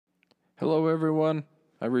Hello, everyone.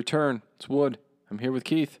 I return. It's Wood. I'm here with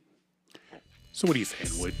Keith. So what are you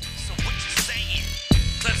saying, Wood? So what you saying?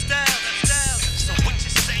 Let's down. So what you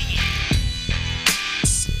saying?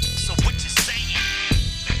 So what you saying?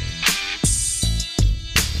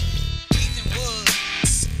 Keith and Wood.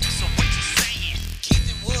 So what you saying? Keith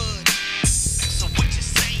and Wood. So what you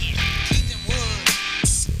saying? Keith and Wood.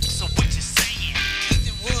 So what you saying? Keith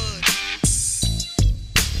and Wood.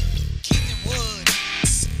 Keith and Wood.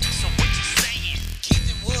 So what you saying? Keith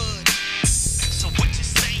and Wood. So what you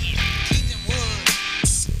saying? Keith and Wood.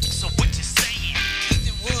 So what you saying? Keith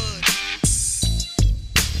and Wood.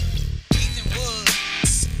 Keith and Wood.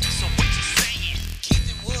 So what you saying? Keith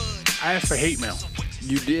and Wood. I asked for hate mail.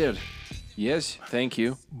 You did. Yes, thank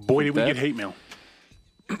you. Boy, did we That- get hate mail.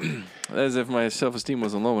 As if my self-esteem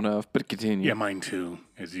wasn't low enough, but continue. Yeah, mine too,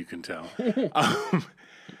 as you can tell.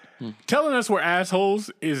 Telling us we're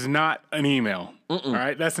assholes is not an email. All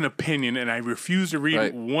right, that's an opinion, and I refuse to read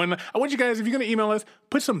Right. one. I want you guys, if you're going to email us,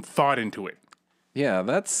 put some thought into it. Yeah,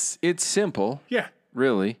 it's simple, Yeah.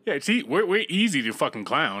 really. Yeah, see, we're easy to fucking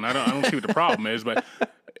clown. I don't see what the problem is, but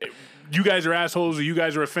you guys are assholes or you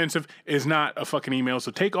guys are offensive is not a fucking email.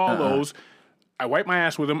 So take all those. I wipe my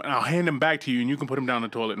ass with them and I'll hand them back to you and you can put them down the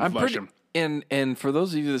toilet and flush them. And for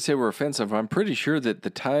those of you that say we're offensive, I'm pretty sure that the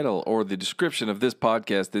title or the description of this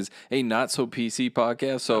podcast is a not so PC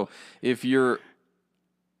podcast. So if you're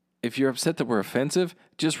upset that we're offensive,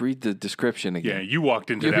 just read the description Yeah, again. you walked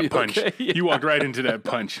into You'll that be punch. okay, yeah. You walked right into that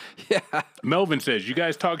punch. Yeah. Melvin says, you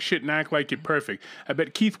guys talk shit and act like you're perfect. I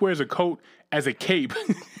bet Keith wears a coat as a cape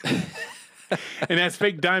and has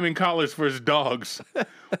fake diamond collars for his dogs.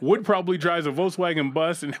 Wood probably drives a Volkswagen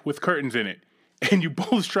bus and with curtains in it. And you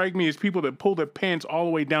both strike me as people that pull their pants all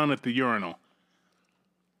the way down at the urinal.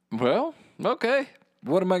 Well, okay.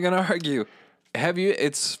 What am I going to argue?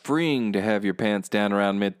 It's freeing to have your pants down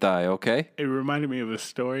around mid-thigh, okay? It reminded me of a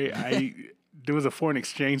story. There was a foreign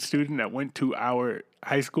exchange student that went to our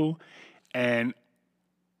high school, and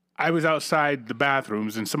I was outside the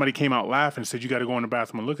bathrooms, and somebody came out laughing and said, "You got to go in the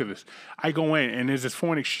bathroom and look at this." I go in, and there's this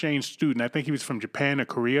foreign exchange student. I think he was from Japan or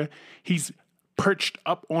Korea. He's perched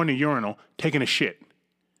up on the urinal taking a shit,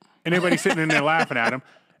 and everybody's sitting in there laughing at him.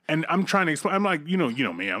 And I'm trying to explain. I'm like, you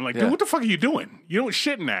know me. I'm like, Yeah. dude, what the fuck are you doing? You don't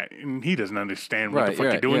shit in that. And he doesn't understand what the Right, fuck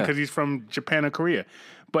right, you're doing yeah. because he's from Japan or Korea.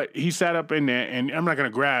 But he sat up in there, and I'm not going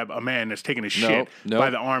to grab a man that's taking a shit no. by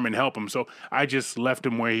the arm and help him. So I just left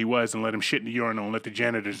him where he was and let him shit in the urinal and let the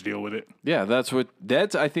janitors deal with it. Yeah, that's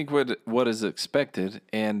I think what is expected.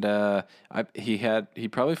 And he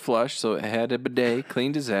probably flushed, so it had a bidet,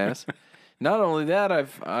 cleaned his ass. Not only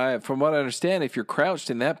that, from what I understand, if you're crouched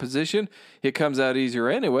in that position, it comes out easier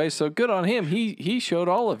anyway. So good on him. He showed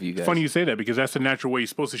all of you guys. Funny you say that because that's the natural way you're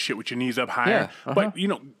supposed to shit with your knees up higher. Yeah, But,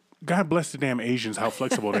 God bless the damn Asians, how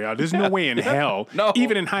flexible they are. There's no way in hell, No.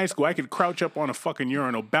 even in high school, I could crouch up on a fucking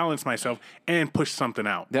urinal, balance myself, and push something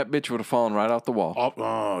out. That bitch would have fallen right off the wall.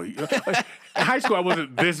 In high school, I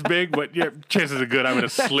wasn't this big, but yeah, chances are good I would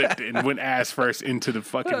have slipped and went ass first into the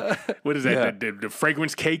fucking, what is that, Yeah. the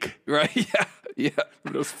fragrance cake? Right? Yeah.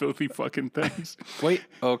 Those filthy fucking things. Wait.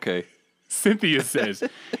 Okay. Cynthia says,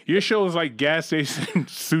 your show is like gas station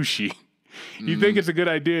sushi. You think it's a good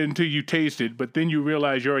idea until you taste it, but then you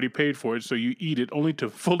realize you already paid for it, so you eat it only to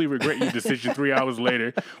fully regret your decision 3 hours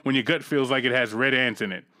later when your gut feels like it has red ants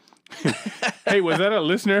in it. Hey, was that a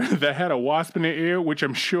listener that had a wasp in their ear, which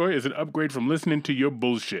I'm sure is an upgrade from listening to your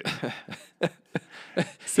bullshit?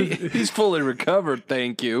 He's fully recovered,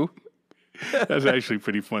 thank you. That's actually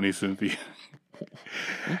pretty funny, Cynthia.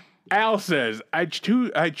 Al says, I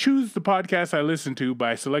choose the podcast I listen to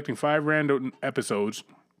by selecting 5 random episodes,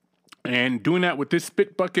 and doing that with this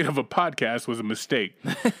spit bucket of a podcast was a mistake.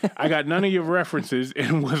 I got none of your references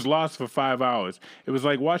and was lost for 5 hours. It was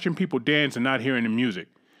like watching people dance and not hearing the music.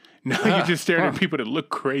 Now you're just staring at people that look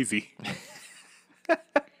crazy.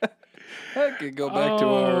 I could go back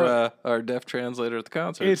to our deaf translator at the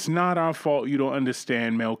concert. It's not our fault you don't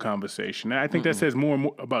understand male conversation. I think that says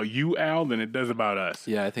more about you, Al, than it does about us.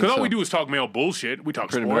 Yeah, I think Because all so. we do is talk male bullshit. We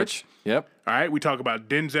talk Pretty sports. much. Yep. All right, we talk about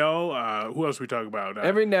Denzel. Who else we talk about?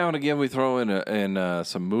 Every now and again, we throw in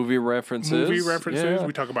some movie references. Movie references. Yeah.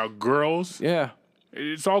 We talk about girls. Yeah.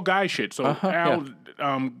 It's all guy shit. So, Al,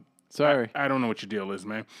 Sorry. I don't know what your deal is,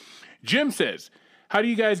 man. Jim says, how do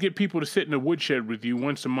you guys get people to sit in a woodshed with you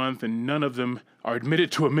once a month and none of them are admitted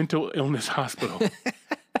to a mental illness hospital?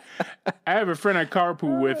 I have a friend I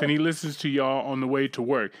carpool with, and he listens to y'all on the way to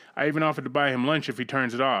work. I even offered to buy him lunch if he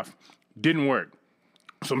turns it off. Didn't work.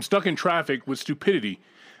 So I'm stuck in traffic with stupidity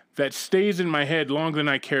that stays in my head longer than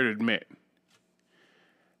I care to admit.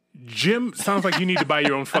 Jim, sounds like you need to buy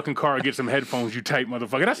your own fucking car or get some headphones, you tight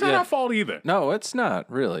motherfucker. That's not our fault either. No, it's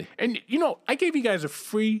not really. And, you know, I gave you guys a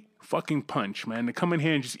free fucking punch, man, to come in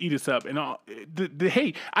here and just eat us up. And all the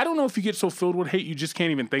hate, I don't know if you get so filled with hate you just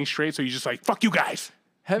can't even think straight, so you're just like, fuck you guys.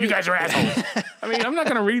 You guys are assholes. I mean, I'm not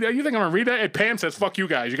going to read that. You think I'm going to read that? And Pam says, fuck you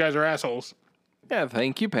guys. You guys are assholes. Yeah,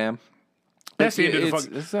 thank you, Pam. That's the end of the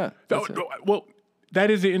fucking... It's not. Well,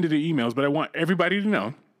 that is the end of the emails, but I want everybody to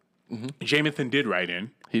know Jamathan did write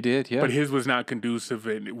in. He did, yeah. But his was not conducive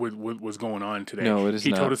with what was going on today. No, it is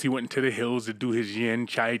He not. told us he went into the hills to do his yin,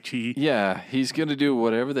 chai chi, Yeah, he's going to do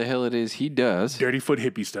whatever the hell it is he does. dirty foot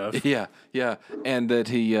hippie stuff. Yeah, yeah. And that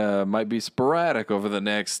he might be sporadic over the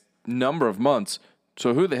next number of months.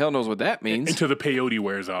 So who the hell knows what that means? Until the peyote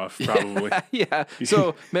wears off, probably. Yeah.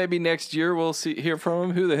 So maybe next year we'll hear from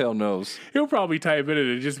him. Who the hell knows? He'll probably type in it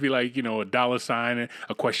and just be like, you know, a $sign,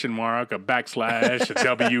 a question mark, a backslash, a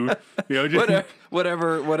W. You know, just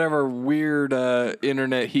Whatever weird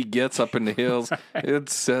internet he gets up in the hills, it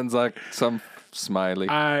sends like some smiley.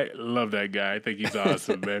 I love that guy. I think he's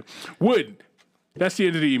awesome, man. Wood, that's the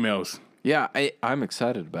end of the emails. Yeah, I'm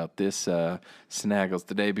excited about this Snaggles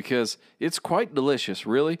today because it's quite delicious,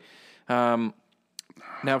 really. Now,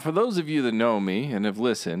 for those of you that know me and have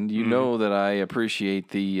listened, you know that I appreciate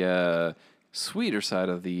the sweeter side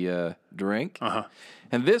of the drink. Uh-huh.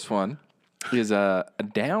 And this one is a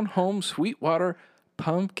down-home Sweetwater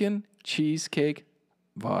pumpkin cheesecake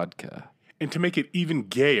vodka. And to make it even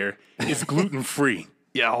gayer, it's gluten-free.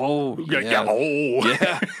 Yeah, oh, Yeah.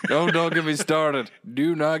 Yeah, don't get me started.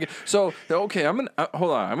 Do not get. So okay, I'm gonna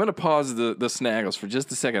hold on. I'm gonna pause the Snaggles for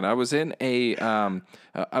just a second. I was in a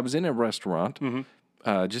restaurant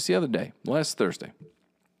just the other day, last Thursday,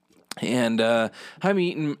 and I'm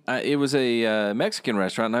eating. It was a Mexican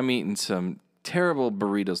restaurant. And I'm eating some terrible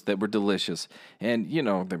burritos that were delicious, and you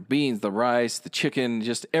know the beans, the rice, the chicken,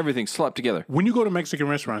 just everything slapped together. When you go to Mexican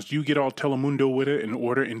restaurants, do you get all Telemundo with it and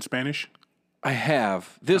order in Spanish? I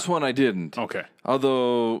have. This one I didn't. Okay.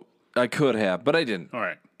 Although I could have, but I didn't. All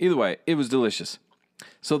right. Either way, it was delicious.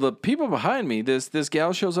 So the people behind me, this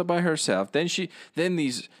gal shows up by herself. Then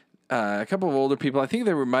these a couple of older people, I think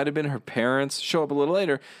they might have been her parents, show up a little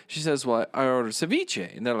later. She says, "Well, I ordered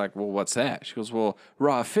ceviche," and they're like, "Well, what's that?" She goes, "Well,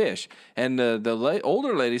 raw fish." And the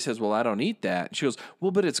older lady says, "Well, I don't eat that." She goes,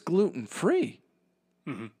 "Well, but it's gluten free."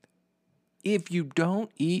 Mm-hmm. If you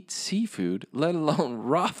don't eat seafood, let alone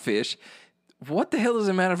raw fish, what the hell does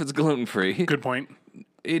it matter if it's gluten free? Good point.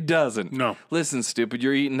 It doesn't. No. Listen, stupid,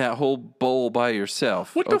 you're eating that whole bowl by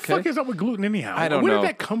yourself. What the fuck is up with gluten anyhow? I don't Where know. did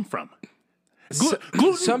that come from?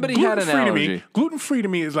 Somebody had an allergy. Gluten free to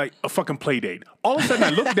me is like a fucking play date. All of a sudden I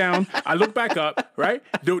look down, I look back up, right?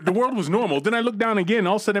 The world was normal. Then I look down again,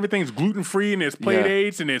 all of a sudden everything's gluten free and there's play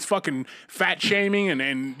dates and there's fucking fat shaming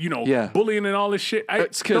and you know, bullying and all this shit. I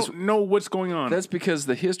don't know what's going on. That's because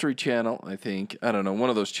the History Channel, I think, I don't know,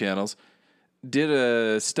 one of those channels, did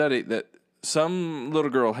a study that some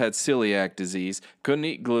little girl had celiac disease, couldn't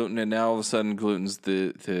eat gluten, and now all of a sudden gluten's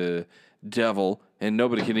the devil, and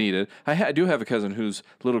nobody can eat it. I do have a cousin whose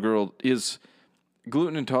little girl is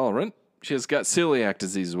gluten intolerant. She has got celiac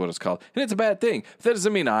disease is what it's called. And it's a bad thing. That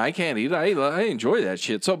doesn't mean I can't eat it. I enjoy that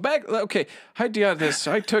shit. So I got this.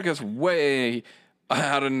 I took us way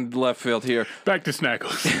out in left field here. Back to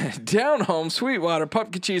Snaggles. Down home, Sweetwater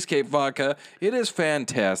pumpkin cheesecake vodka. It is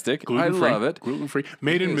fantastic. Gluten-free. I love it. Gluten-free.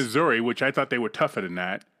 Made in Missouri, which I thought they were tougher than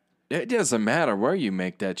that. It doesn't matter where you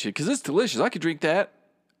make that shit because it's delicious. I could drink that.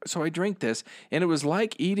 So I drink this, and it was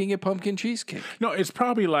like eating a pumpkin cheesecake. No, it's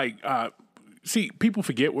probably like... see, people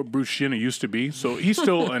forget what Bruce Jenner used to be. So he's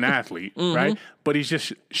still an athlete, right? But he's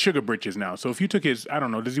just sugar britches now. So if you took his, I don't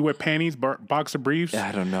know, does he wear panties, boxer briefs?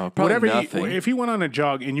 I don't know. Probably Whatever. nothing. If he went on a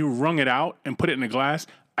jog and you wrung it out and put it in a glass,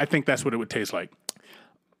 I think that's what it would taste like.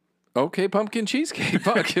 Okay, pumpkin cheesecake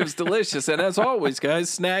vodka is delicious. And as always, guys,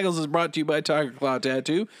 Snaggles is brought to you by Tiger Claw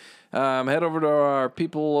Tattoo. Head over to our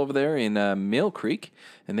people over there in Mill Creek,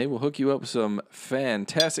 and they will hook you up with some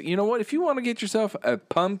fantastic... You know what? If you want to get yourself a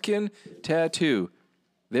pumpkin tattoo,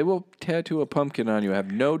 they will tattoo a pumpkin on you, I have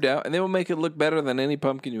no doubt, and they will make it look better than any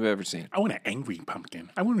pumpkin you've ever seen. I want an angry pumpkin.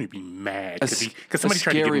 I want to be mad because somebody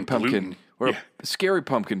tried to give me pumpkin, gluten. or a scary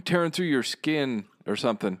pumpkin tearing through your skin or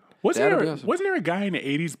something. Wasn't there a guy in the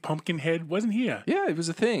 80s, Pumpkinhead? Wasn't he? Yeah, it was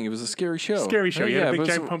a thing. It was a scary show. Scary show. He had a big but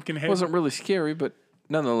giant pumpkin head. It wasn't really scary, but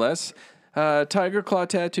nonetheless. Tiger Claw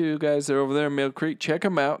Tattoo, guys, they're over there in Mill Creek. Check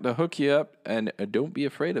them out. They'll hook you up, and don't be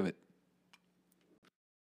afraid of it.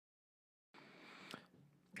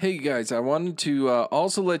 Hey, guys, I wanted to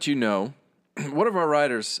also let you know, one of our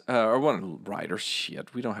writers,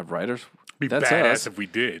 shit, we don't have writers. Be That's badass us. if we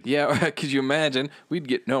did. Yeah, could you imagine? We'd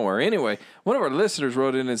get nowhere. Anyway, one of our listeners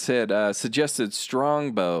wrote in and said, suggested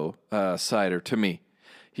Strongbow cider to me.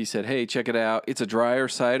 He said, hey, check it out. It's a drier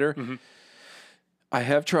cider. Mm-hmm. I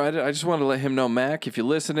have tried it. I just want to let him know, Mac, if you're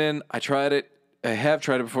listening, I tried it. I have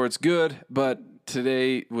tried it before. It's good. But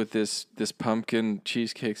today with this pumpkin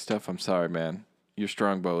cheesecake stuff, I'm sorry, man. Your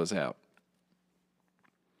Strongbow is out.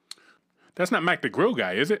 That's not Mac the Grill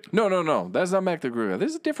Guy, is it? No. That's not Mac the Grill.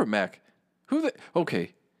 This is a different Mac.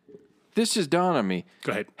 Okay. This just dawned on me.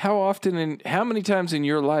 Go ahead. How often and how many times in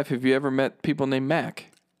your life have you ever met people named Mac?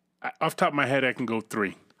 Off the top of my head, I can go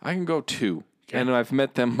 3. I can go 2. And I've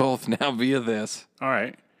met them both now via this. All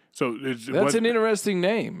right. So That's an interesting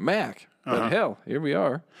name, Mac. But hell, here we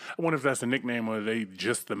are. I wonder if that's a nickname or are they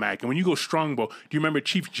just the Mac. And when you go Strongbow, do you remember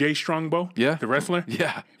Chief Jay Strongbow? Yeah. The wrestler?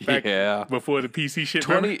 Yeah. Back Yeah. Before the PC shit.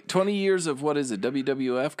 remember? 20 years of what is it,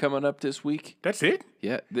 WWF coming up this week? That's it?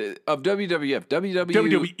 Yeah. Of WWF.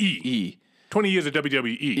 WWE. 20 years of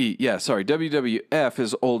WWE. Yeah, sorry. WWF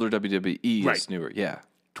is older, WWE Right. is newer. Yeah.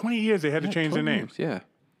 20 years they had to change their 20 names. years,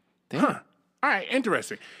 Yeah. Huh. All right,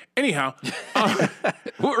 interesting. Anyhow,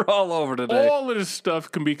 We're all over today. all of this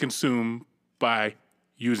stuff can be consumed by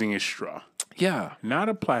using a straw, Yeah. not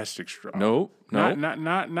a plastic straw. No.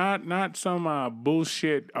 Not some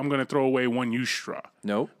bullshit. I'm gonna throw away one use straw.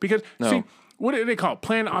 No. Because No. see, what do they call it?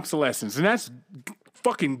 Planned obsolescence, and that's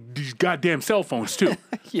fucking these goddamn cell phones too.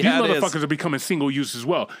 Yeah, it these is. motherfuckers are becoming single use as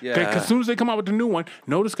well. Yeah. As soon as they come out with the new one,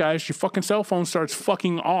 notice guys, your fucking cell phone starts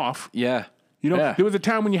fucking off. Yeah. You know, Yeah. there was a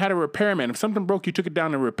time when you had a repairman. If something broke, you took it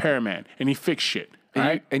down to a repairman, and he fixed shit. And,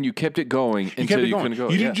 Right? and you kept it going You until kept it you going. couldn't go.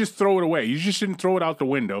 You Yeah. didn't just throw it away. You just didn't throw it out the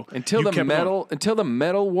window until You the kept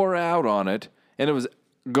metal wore out on it and it was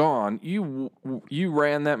gone. You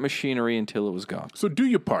ran that machinery until it was gone. So do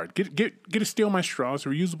your part. Get a Steal My Straw. It's a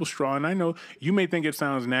reusable straw. And I know you may think it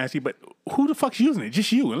sounds nasty, but who the fuck's using it?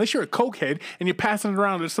 Just you. Unless you're a cokehead and you're passing it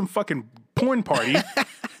around at some fucking porn party.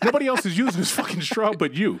 Nobody else is using this fucking straw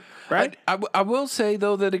but you. Right? I will say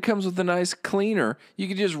though that it comes with a nice cleaner. You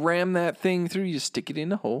can just ram that thing through. You stick it in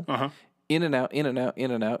the hole, in and out, in and out, in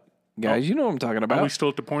and out. Guys, you know what I'm talking Are we about. still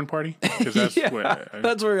at the porn party? Because that's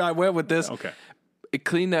That's where I went with this. okay.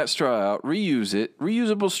 Clean that straw out, reuse it.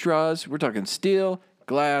 Reusable straws. We're talking steel,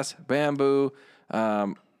 glass, bamboo.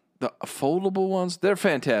 The foldable ones, they're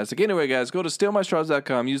fantastic. Anyway, guys, go to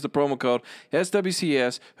stealmystraws.com. Use the promo code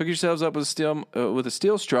SWCS. Hook yourselves up with a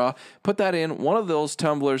steel straw. Put that in one of those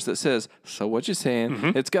tumblers that says, so what you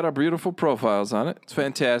saying? It's got our beautiful profiles on it. It's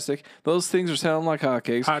fantastic. Those things are selling like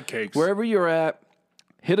hotcakes. Hotcakes. Wherever you're at,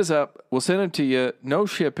 hit us up. We'll send them to you. No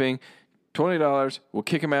shipping. $20. We'll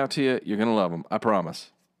kick them out to you. You're going to love them. I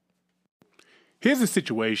promise. Here's a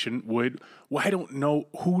situation, Wood, where I don't know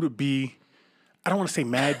who to be. I don't want to say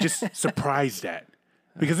mad, just surprised at.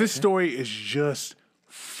 Because this story is just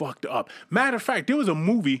fucked up. Matter of fact, there was a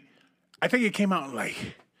movie, I think it came out in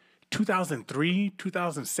like 2003,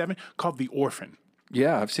 2007, called The Orphan.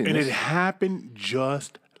 Yeah, I've seen And this. it happened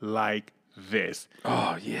just like this.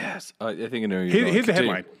 Oh, yes. I think I know you're Here's the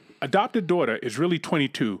Continue. headline. Adopted daughter is really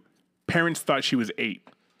 22. Parents thought she was 8.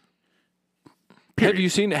 Have you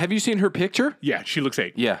seen her picture? Yeah, she looks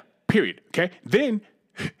 8. Yeah. Period. Okay. Then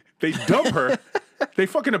they dump her. They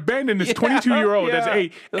fucking abandon this 22-year-old that's yeah.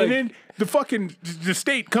 8, Like- and then the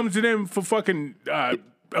state comes to them for fucking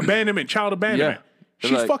abandonment, child abandonment. They're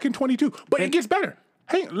She's like- fucking 22, but it gets better.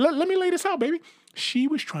 Hey, let me lay this out, baby. She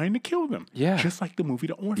was trying to kill them. Yeah. just like the movie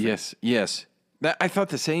The Orphan. Yes. I thought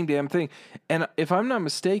the same damn thing. And if I'm not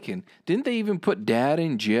mistaken, didn't they even put dad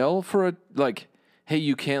in jail for hey,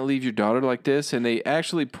 you can't leave your daughter like this? And they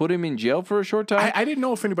actually put him in jail for a short time? I didn't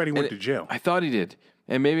know if anybody went to jail. I thought he did.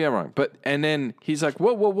 And maybe I'm wrong. And then he's like,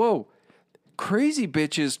 whoa. Crazy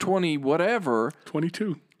bitch is 20 whatever.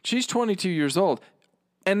 22. She's 22 years old.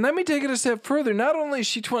 And let me take it a step further. Not only is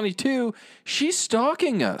she 22, she's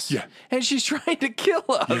stalking us. Yeah. And she's trying to kill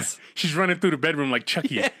us. She's running through the bedroom like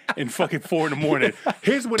Chucky in fucking 4 a.m.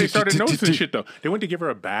 Here's where they started noticing shit though. They went to give her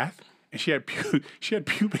a bath and she had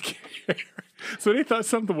pubic hair. So they thought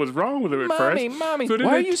something was wrong with her at first. Mommy, So then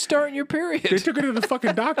why are they- you starting your period? They took her to the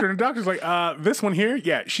fucking doctor, and the doctor's like, this one here,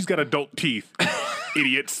 yeah, she's got adult teeth.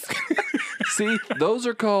 Idiots. See, those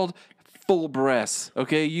are called full breasts.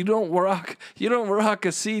 Okay, you don't rock a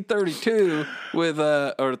C32 with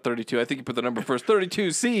or 32. I think you put the number first.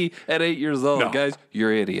 32C at 8 years old, No. guys.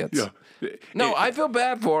 You're idiots. Yeah. No, I feel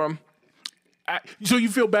bad for them. So you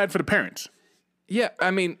feel bad for the parents? Yeah,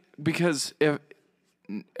 I mean, because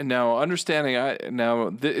now understanding,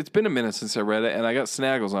 it's been a minute since I read it, and I got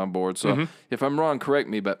Snaggles on board. So if I'm wrong, correct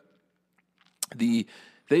me. But they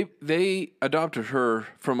adopted her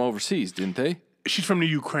from overseas, didn't they? She's from the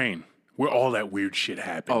Ukraine, where all that weird shit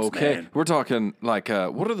happens. Okay, man. we're talking like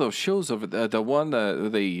what are those shows over there? The one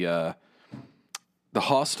the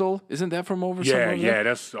Hostel, isn't that from over somewhere? Yeah,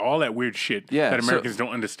 that's all that weird shit that Americans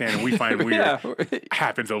don't understand and we find weird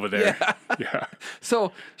happens over there. Yeah.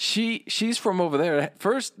 So she's from over there. At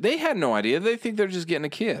first, they had no idea. They think they're just getting a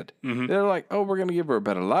kid. They're like, oh, we're going to give her a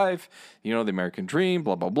better life. You know, the American dream,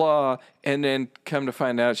 blah, blah, blah. And then come to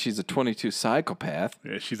find out she's a 22 psychopath.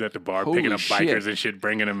 Yeah, she's at the bar Holy picking up shit. bikers and shit,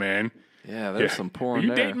 bringing them in. Yeah, there's some porn Are you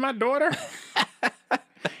there. dating my daughter?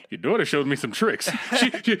 Your daughter showed me some tricks.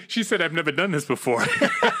 She said, I've never done this before.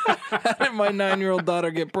 How did my 9-year-old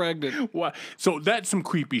daughter get pregnant? What? So that's some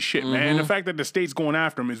creepy shit, man. And the fact that the state's going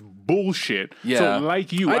after him is bullshit. Yeah. So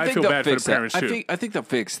like you, I think feel they'll bad for the fix that. parents too. I think they'll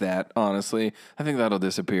fix that, honestly. I think that'll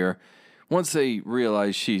disappear. Once they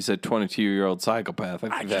realize she's a 22-year-old psychopath, I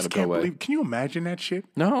think I that'll just go can't away. believe. Can you imagine that shit?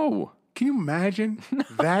 No. Can you imagine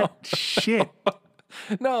that shit?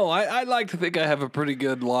 No, I like to think I have a pretty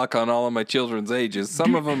good lock on all of my children's ages.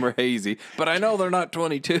 Some of them are hazy, but I know they're not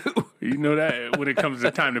 22. You know that when it comes to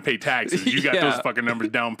time to pay taxes, you got Yeah. those fucking numbers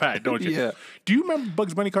down pat, don't you? Yeah. Do you remember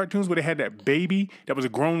Bugs Bunny cartoons where they had that baby that was a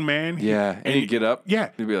grown man? Yeah, and he'd get up.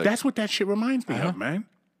 Yeah, He'd be like, that's what that shit reminds me of, man.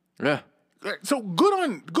 yeah. So good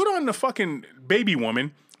on the fucking baby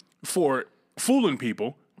woman for fooling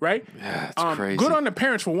people, right? Yeah, it's crazy. Good on the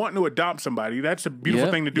parents for wanting to adopt somebody. That's a beautiful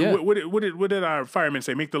Yeah, thing to do. yeah. What did our firemen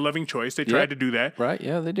say? Make the loving choice. They tried to do that. Right,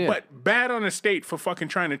 yeah, they did. But bad on the state for fucking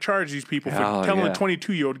trying to charge these people for Oh, telling yeah. a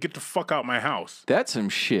 22-year-old to get the fuck out my house. That's some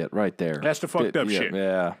shit right there. That's the fucked up yeah, shit.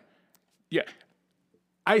 Yeah. Yeah.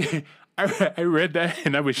 I read that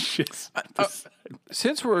and I was just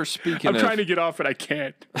Since we're speaking I'm of... trying to get off it. I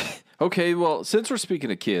can't. Okay, well, since we're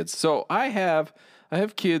speaking of kids, so I have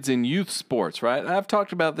kids in youth sports, right? I've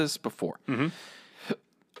talked about this before.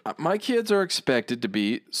 My kids are expected to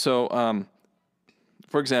be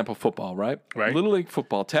for example, football, right? Right. Little league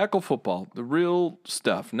football, tackle football, the real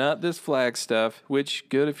stuff, not this flag stuff. Which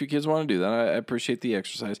good if your kids want to do that. I appreciate the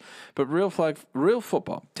exercise, but real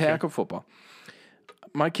football, tackle football.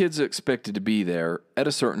 My kids are expected to be there at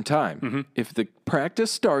a certain time. If the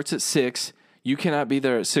practice starts at 6. You cannot be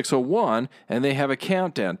there at 6:01, and they have a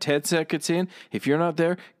countdown. 10 seconds in, if you're not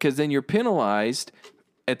there, because then you're penalized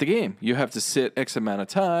at the game. You have to sit X amount of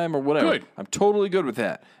time or whatever. Good. I'm totally good with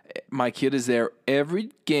that. My kid is there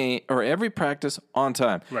every game or every practice on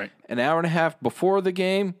time. Right. An hour and a half before the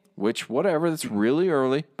game, which whatever, that's really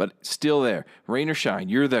early, but still there. Rain or shine,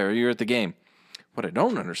 you're there. You're at the game. What I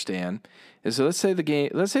don't understand is, let's say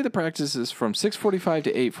the practice is from 6:45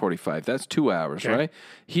 to 8:45. That's 2 hours, Okay. right?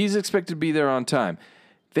 He's expected to be there on time.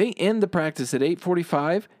 They end the practice at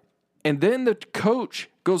 8:45, and then the coach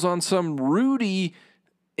goes on some Rudy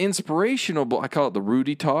inspirational, I call it the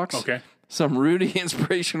Rudy talks. Okay. Some Rudy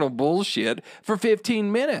inspirational bullshit for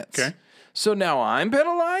 15 minutes. Okay. So now I'm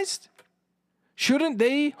penalized? Shouldn't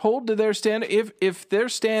they hold to their standard? If their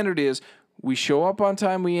standard is, we show up on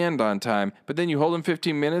time, we end on time, but then you hold them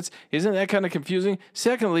 15 minutes. Isn't that kind of confusing?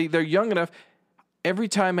 Secondly, they're young enough. Every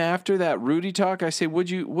time after that Rudy talk, I say, what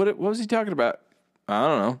was he talking about? I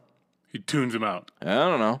don't know. He tunes him out. I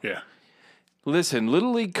don't know. Yeah. Listen,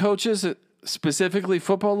 Little League coaches, specifically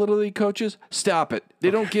football Little League coaches, stop it.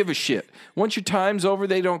 They don't give a shit. Once your time's over,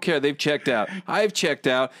 they don't care. They've checked out. I've checked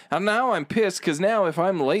out. And now I'm pissed because now if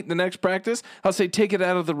I'm late in the next practice, I'll say, take it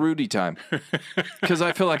out of the Rudy time. Because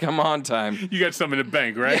I feel like I'm on time. You got some in the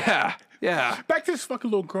bank, right? Yeah. Yeah. Back to this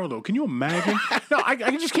fucking little girl, though. Can you imagine? No, I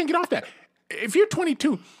just can't get off that. If you're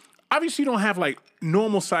 22, obviously you don't have like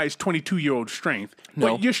normal sized 22-year-old strength, No.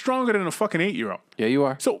 but you're stronger than a fucking 8-year-old. Yeah, you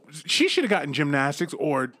are. So she should have gotten gymnastics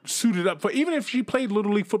or suited up for, even if she played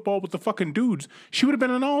Little League football with the fucking dudes, she would have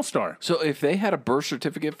been an all-star. So if they had a birth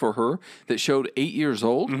certificate for her that showed 8 years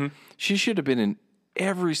old, she should have been in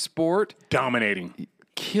every sport, Dominating.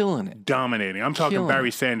 killing it. Dominating. I'm talking Killing Barry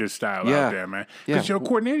it. Sanders style Yeah. out there, man. Yeah. Because your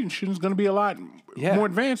coordination is going to be a lot more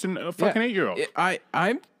advanced than a fucking 8-year-old.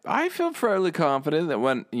 I feel fairly confident that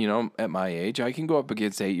when, at my age, I can go up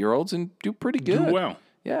against 8-year-olds and do pretty good. Do well.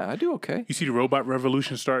 Yeah, I do okay. You see the robot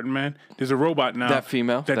revolution starting, man? There's a robot now. That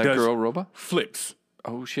female? That does girl robot? flips.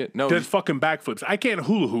 Oh, shit. No. Does fucking backflips. I can't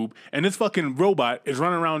hula hoop, and this fucking robot is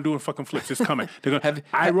running around doing fucking flips. It's coming. They're going,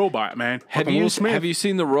 iRobot, man. Have Fucking you Will Smith. have you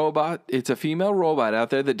seen the robot? It's a female robot out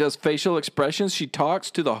there that does facial expressions. She talks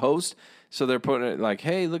to the host. So they're putting it like,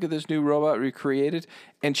 hey, look at this new robot we created.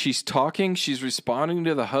 And she's talking. She's responding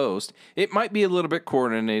to the host. It might be a little bit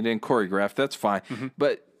coordinated and choreographed. That's fine.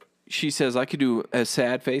 But she says, I could do a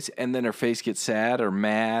sad face. And then her face gets sad or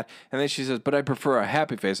mad. And then she says, but I prefer a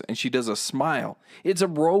happy face. And she does a smile. It's a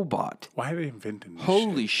robot. Why are they inventing this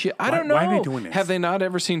Holy shit. I Why- don't know. why are they doing this? Have they not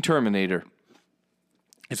ever seen Terminator?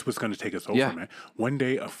 It's what's going to take us over, Yeah. man. One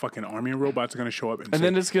day, a fucking army of robots are going to show up and say,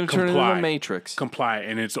 then it's going to turn into the Matrix. Comply,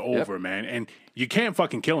 and it's over, man. And you can't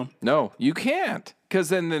fucking kill them. No, you can't. Because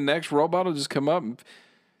then the next robot will just come up. And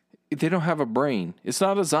they don't have a brain. It's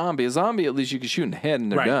not a zombie. A zombie, at least you can shoot in the head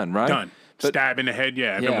and they're done, right? Done. But, Stab in the head.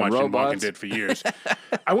 Yeah, I've Yeah, been watching Walking robots. Dead for years.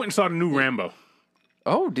 I went and saw the new Rambo.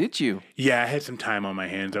 oh, did you? Yeah, I had some time on my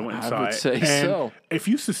hands. I went and I saw would it. say And so. If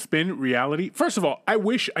you suspend reality, first of all, I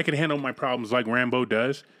wish I could handle my problems like Rambo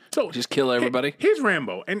does. So Just kill everybody? Here's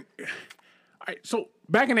Rambo, and so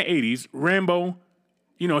back in the '80s, Rambo,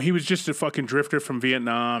 you know, he was just a fucking drifter from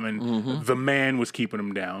Vietnam, and the man was keeping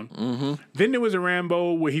him down. Then there was a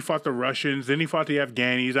Rambo where he fought the Russians. Then he fought the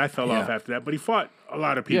Afghanis. I fell off after that, but he fought a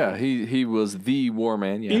lot of people. Yeah, he was the war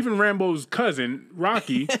man. Yeah. Even Rambo's cousin,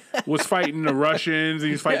 Rocky, was fighting the Russians.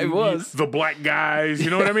 He's fighting he was. the black guys. You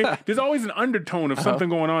know what I mean? There's always an undertone of something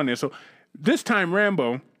going on there. So this time,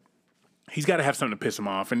 Rambo, he's got to have something to piss him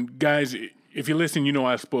off. And guys, if you're listening, you know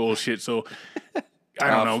I spoil shit. So I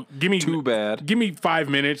don't know. Give me too bad. Give me 5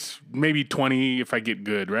 minutes, maybe 20 if I get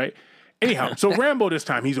good, right? Anyhow, so Rambo this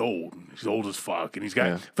time, he's old. He's old as fuck. And he's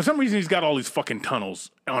got, for some reason, he's got all these fucking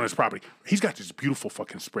tunnels on his property. He's got this beautiful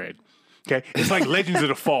fucking spread. Okay? It's like Legends of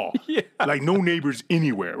the Fall. Like no neighbors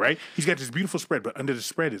anywhere, right? He's got this beautiful spread, but under the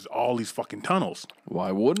spread is all these fucking tunnels.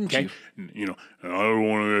 Why wouldn't Okay? you? You know, I don't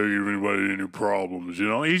want to give anybody any problems, you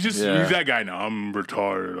know? He's just, he's that guy now. I'm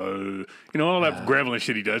retired. You know, all that graveling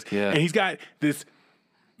shit he does. Yeah. And he's got this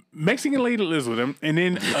Mexican lady that lives with him, and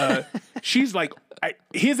then she's like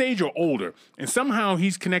his age or older, and somehow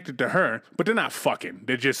he's connected to her, but they're not fucking.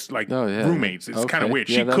 They're just like roommates. It's kind of Okay. weird.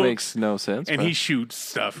 Yeah, She that cooks, makes no sense. and but- he shoots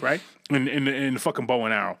stuff, right? In the fucking bow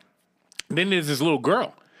and arrow. Then there's this little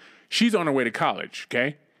girl. She's on her way to college.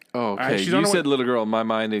 Okay. Oh, okay. she's on You her said way- little girl. In my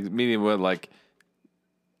mind, immediately went like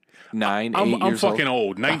 9, 8 I'm years fucking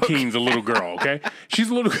old. old. 19's a little girl, okay? She's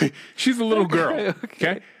a little girl,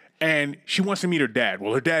 okay? And she wants to meet her dad.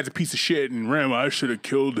 Well, her dad's a piece of shit, and Ram, I should have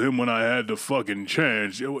killed him when I had the fucking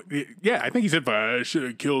chance. Yeah, I think he said, I should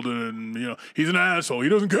have killed him. You know, he's an asshole. He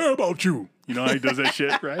doesn't care about you. You know how he does that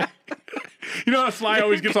shit, right? You know how Sly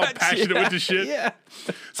always gets all passionate with the shit? Yeah.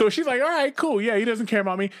 So she's like, all right, cool. Yeah, he doesn't care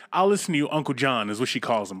about me. I'll listen to you, Uncle John, is what she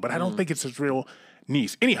calls him. But I don't think it's his real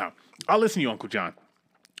niece. Anyhow, I'll listen to you, Uncle John.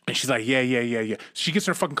 And she's like, yeah. She gets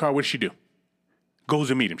in her fucking car. What does she do? Goes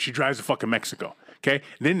to meet him. She drives to fucking Mexico. Okay?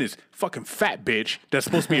 And then this fucking fat bitch that's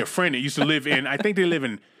supposed to be a friend that used to live in, I think they live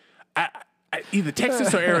in either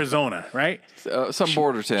Texas or Arizona, right? Some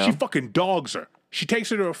border town. She fucking dogs her. She takes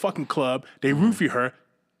her to a fucking club. They roofie her.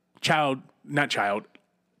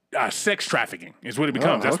 Sex trafficking is what it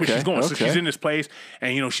becomes. That's where okay, she's going. So okay. she's in this place,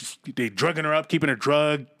 and you know they drugging her up, keeping her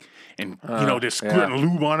drugged, and you know they're squirting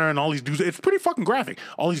lube on her, and all these dudes. It's pretty fucking graphic.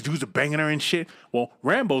 All these dudes are banging her and shit. Well,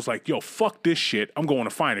 Rambo's like, "Yo, fuck this shit. I'm going to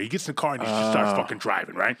find her." He gets in the car and he just starts fucking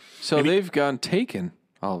driving, right? so And they've gone taken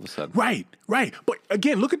all of a sudden. Right. But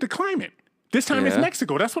again, look at the climate. This time it's Yeah.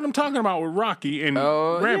 Mexico. That's what I'm talking about with Rocky and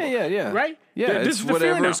Rambo. yeah. Right? Yeah, This it's is the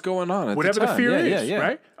fear whatever's now. going on at the Whatever the time. fear Yeah, is, yeah.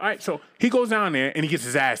 right? All right, so he goes down there and he gets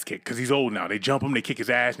his ass kicked because he's old now. They jump him, they kick his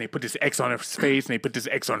ass, and they put this X on his face, and they put this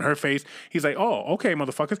X on her face. He's like, oh, okay,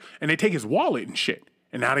 motherfuckers. And they take his wallet and shit.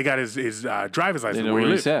 And now they got his driver's license They know where he where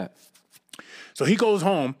lives. he's at. So he goes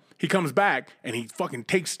home, he comes back, and he fucking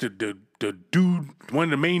takes the dude, one of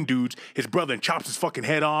the main dudes, his brother, and chops his fucking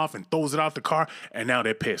head off and throws it out the car, and now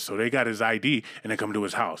they're pissed. So they got his ID, and they come to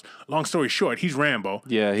his house. Long story short, he's Rambo.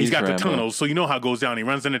 Yeah, he's he's got Rambo. the tunnels, so you know how it goes down. He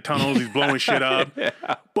runs in the tunnels, he's blowing shit up.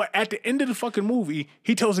 But at the end of the fucking movie,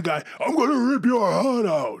 he tells the guy, I'm gonna rip your heart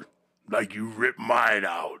out like you ripped mine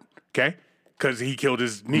out. Okay? Because he killed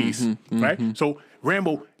his niece, right? So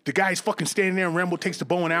Rambo, the guy's fucking standing there, and Rambo takes the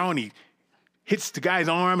bow and arrow, and he hits the guy's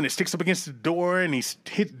arm, and it sticks up against the door, and he's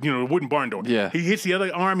hit, you know, the wooden barn door. Yeah. He hits the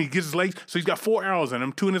other arm, he gives his legs, so he's got 4 arrows in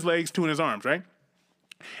him, 2 in his legs, 2 in his arms, right?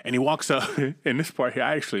 And he walks up, and this part here,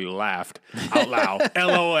 I actually laughed out loud.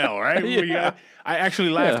 LOL, right? Yeah. I actually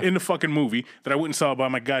laughed in the fucking movie that I went and saw by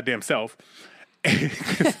my goddamn self.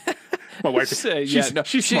 My wife, Say, she's, yeah, no,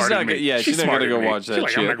 she's she's smarter not than me. gonna- yeah, she's not smarter gonna than go me. watch She's that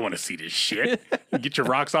like, I'm shit. not going to see this shit. You get your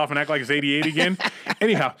rocks off and act like it's 88 again.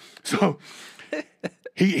 Anyhow, so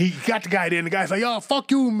he got the guy there, and the guy's like, "Yo,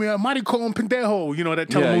 fuck you, man, maricon pendejo." You know that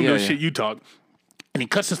Telemundo yeah. shit you talk. And he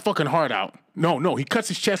cuts his fucking heart out. No, he cuts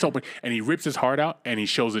his chest open, and he rips his heart out, and he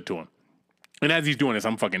shows it to him. And as he's doing this,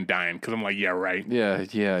 I'm fucking dying because I'm like, yeah, right. Yeah.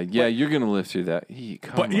 You're gonna live through that.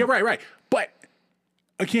 But yeah, right. But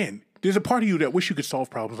again, there's a part of you that wish you could solve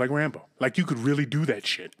problems like Rambo. Like you could really do that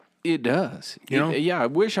shit. It does. You know? Yeah, I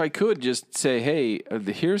wish I could just say, hey,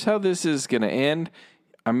 here's how this is going to end.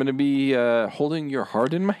 I'm going to be holding your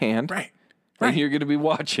heart in my hand. Right. and you're going to be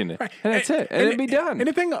watching it, and that's it, and it'd be done. And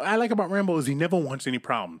the thing I like about Rambo is he never wants any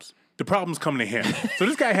problems. The problems come to him. So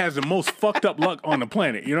this guy has the most fucked up luck on the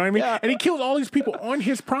planet. You know what I mean? Yeah. And he kills all these people on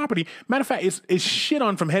his property. Matter of fact, it's shit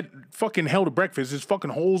on from fucking hell to breakfast. There's fucking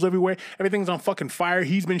holes everywhere. Everything's on fucking fire.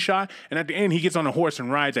 He's been shot. And at the end, he gets on a horse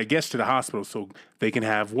and rides, I guess, to the hospital so they can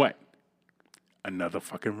have what? Another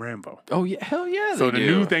fucking Rambo. Oh yeah, hell yeah. So they the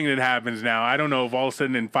do. new thing that happens now, I don't know if all of a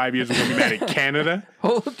sudden in 5 years we're gonna be mad at Canada.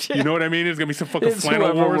 Oh, shit. You know what I mean? There's gonna be some fucking It's flannel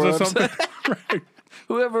whoever wars or we're something. Right.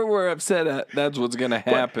 Whoever we're upset at, that's what's going to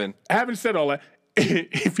happen. Having said all that,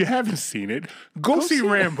 if you haven't seen it, go see see it.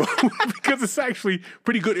 Rambo because it's actually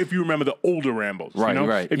pretty good if you remember the older Rambos. Right, you know?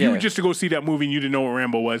 right, If you yeah. were just to go see that movie and you didn't know what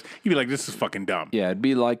Rambo was, you'd be like, this is fucking dumb. Yeah, it'd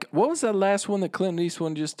be like, what was that last one that Clint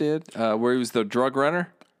Eastwood just did, where he was the drug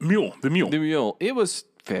runner? The The Mule. It was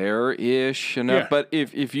fair-ish enough, Yeah. but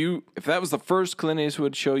if that was the first Clint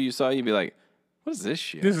Eastwood show you saw, you'd be like, what is this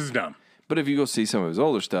shit? This is dumb. But if you go see some of his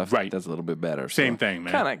older stuff, Right. that's a little bit better. Same thing,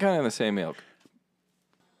 man. Kind of in the same ilk.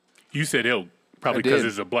 You said ill. Probably I because did.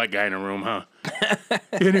 there's a black guy in the room, huh?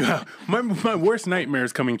 Anyhow, my worst nightmare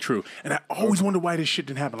is coming true. And I always wonder why this shit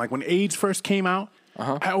didn't happen. Like when AIDS first came out,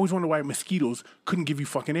 I always wonder why mosquitoes couldn't give you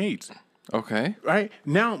fucking AIDS. Okay. Right?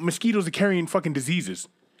 Now mosquitoes are carrying fucking diseases.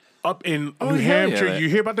 Up in New hell yeah, Hampshire, that- you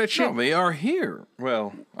hear about that shit? No, they are here.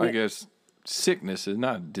 Well, I guess sickness is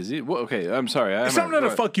not a disease. Well, okay, I'm sorry. It's something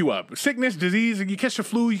that'll fuck you up. Sickness, disease, you catch the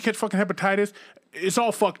flu, you catch fucking hepatitis. It's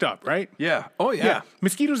all fucked up, right? Yeah. Oh, yeah.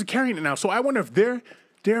 Mosquitoes are carrying it now. So I wonder if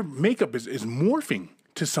their makeup is morphing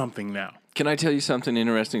to something now. Can I tell you something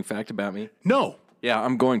interesting fact about me? No. Yeah,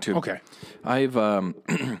 I'm going to. Okay. I've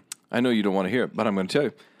I know you don't want to hear it, but I'm going to tell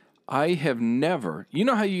you. I have never. You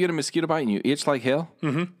know how you get a mosquito bite and you itch like hell?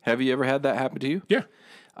 Mm-hmm. Have you ever had that happen to you? Yeah.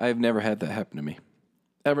 I have never had that happen to me.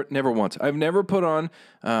 Never once. I've never put on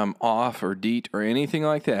off or DEET or anything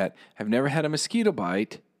like that. I've never had a mosquito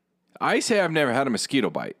bite. I say I've never had a mosquito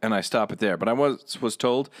bite, and I stop it there. But I was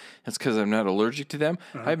told it's because I'm not allergic to them.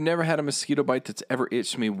 I've never had a mosquito bite that's ever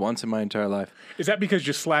itched me once in my entire life. Is that because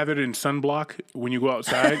you're slathered in sunblock when you go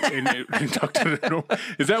outside and talk to the door?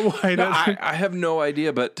 Is that why? I have no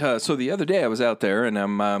idea. But so the other day I was out there, and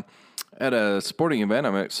I'm at a sporting event.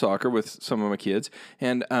 I'm at soccer with some of my kids,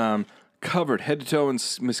 and covered head to toe in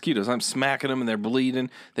mosquitoes. I'm smacking them and they're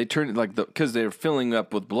bleeding. They turn like because they're filling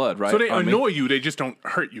up with blood, right? So they on me. annoy you. They just don't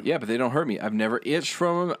hurt you. Yeah, but they don't hurt me. I've never itched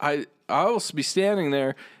from them. I'll be standing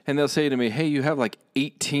there and they'll say to me, "Hey, you have like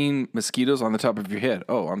 18 mosquitoes on the top of your head."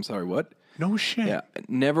 Oh, I'm sorry, what? No shit. Yeah,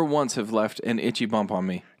 never once have left an itchy bump on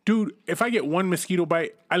me. Dude, if I get one mosquito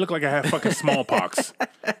bite, I look like I have fucking smallpox.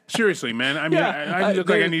 Seriously, man. I mean, I look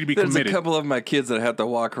like I need to be there's committed. a couple of my kids that have to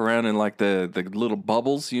walk around in like the little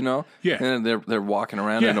bubbles, you know? Yeah. And they're walking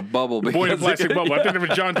around in a bubble. The boy in a because plastic they- bubble. I think it was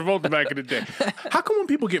John Travolta back in the day. How come when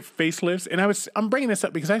people get facelifts, and I'm bringing this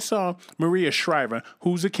up because I saw Maria Shriver,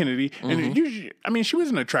 who's a Kennedy, and usually, I mean, she was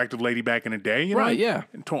an attractive lady back in the day, you know? Right, yeah.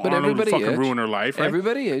 And told But Arnold to everybody fucking aged. ruin her life, right?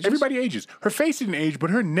 Everybody ages. Everybody ages. Her face didn't age, but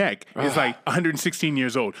her neck is like 116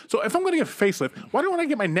 years old. So if I'm going to get a facelift, why don't I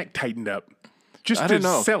get my neck tightened up? Just I to don't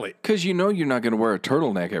know. sell it. Because you know you're not going to wear a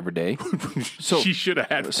turtleneck every day. So She should have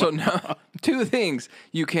had one. So now, two things.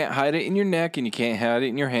 You can't hide it in your neck and you can't hide it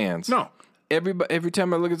in your hands. No. Every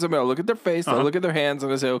time I look at somebody, I look at their face, I look at their hands,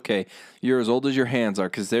 and I say, okay, you're as old as your hands are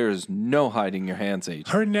because there is no hiding your hands age.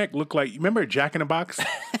 Her neck looked like, remember Jack in the Box?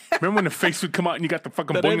 Remember when the face would come out and you got the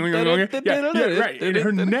fucking boing? Yeah, right. And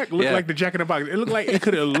her neck looked like the Jack in the Box. It looked like it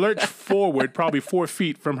could have lurched forward probably 4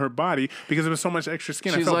 feet from her body because there was so much extra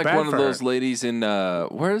skin. I She's felt like bad one of for those her. ladies in,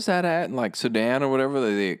 where is that at? In like Sudan or whatever?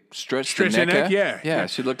 They stretch Stretch the the neck. neck, yeah. Yeah,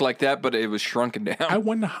 she looked like that, but it was shrunken down. I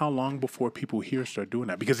wonder how long before people here start doing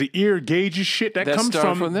that because the ear gauges shit that comes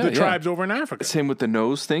started from there, the yeah. tribes over in Africa. Same with the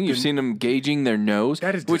nose thing. You've seen them gauging their nose.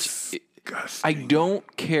 That is which disgusting. I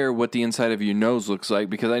don't care what the inside of your nose looks like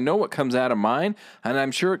because I know what comes out of mine, and I'm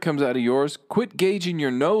sure it comes out of yours. Quit gauging your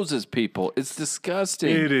noses, people. It's disgusting.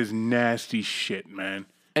 It is nasty shit, man.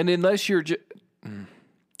 And unless you're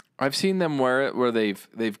I've seen them wear it where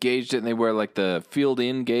they've gauged it and they wear like the field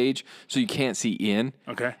in gauge so you can't see in.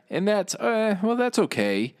 Okay. And that's that's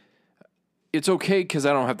okay. It's okay because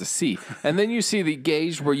I don't have to see. And then you see the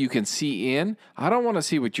gauge where you can see in. I don't want to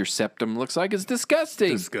see what your septum looks like. It's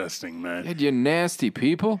disgusting. Disgusting, man. And you nasty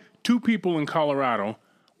people. 2 people in Colorado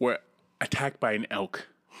were attacked by an elk.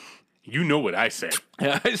 You know what I say.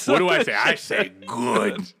 Yeah, What do I say? I say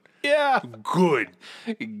good. Yeah. Good.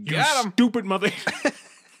 You Got 'em. stupid mother.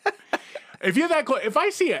 If you're that close, if I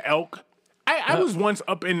see an elk, I was once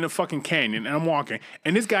up in the fucking canyon and I'm walking,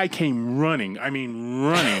 and this guy came running. I mean,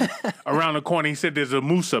 running around the corner. He said, "There's a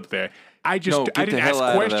moose up there." I just No, get I the didn't hell ask out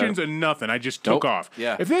of questions there. or nothing. I just took Nope. off.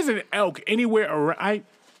 Yeah. If there's an elk anywhere around,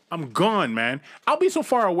 I'm gone, man. I'll be so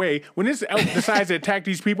far away. When this elk decides to attack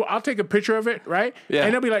these people, I'll take a picture of it, right? Yeah.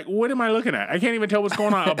 And they'll be like, "What am I looking at? I can't even tell what's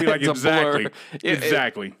going on." I'll be like, It's a "Exactly, blur.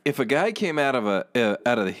 exactly." If a guy came out of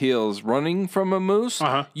the hills running from a moose,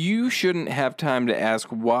 Uh-huh. you shouldn't have time to ask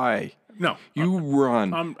why. No, You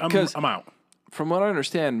run. I'm 'Cause out. from what I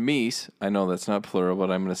understand, meese, I know that's not plural,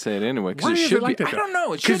 but I'm going to say it anyway. Why Because it is should it like be. that? I don't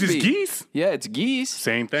know. It should Because be. it's geese. Yeah, it's geese.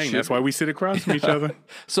 Same thing. Should That's why we sit across from each other.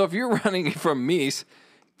 So if you're running from meese,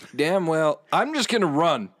 damn well, I'm just going to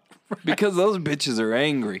run because those bitches are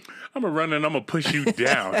angry. I'm gonna run and I'm gonna push you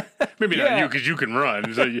down. Maybe not Yeah. you because you can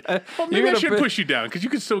run. So well, maybe You're I gonna should pu- push you down because you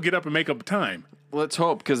can still get up and make up time. Let's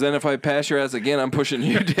hope, because then if I pass your ass again, I'm pushing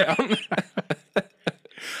you down.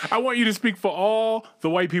 I want you to speak for all the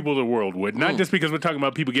white people of the world, Wood. Not just because we're talking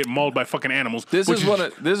about people getting mauled by fucking animals. This which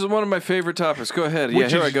is one of my favorite topics. Go ahead. Yeah,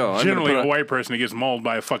 which here is I go. I'm gonna Generally, put a on- white person that gets mauled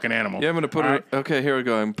by a fucking animal. Yeah, I'm gonna put All it. Okay, here we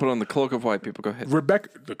go. I'm gonna put on the cloak of white people. Go ahead. Rebecca,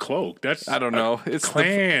 the cloak. That's I don't know. It's the-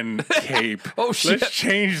 clan cape. Oh, shit. Let's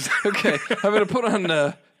change Okay, I'm gonna put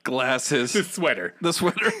on glasses. the sweater. The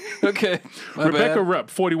sweater. Okay. My Rebecca bad. Rupp,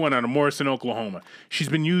 41, out of Morrison, Oklahoma. She's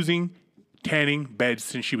been using tanning beds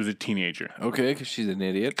since she was a teenager. Okay, because she's an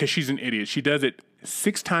idiot. Because she's an idiot. She does it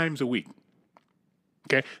 6 times a week.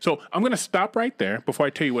 Okay, so I'm going to stop right there before I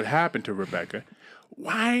tell you what happened to Rebecca.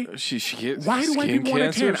 Why? She gets Why do white skin people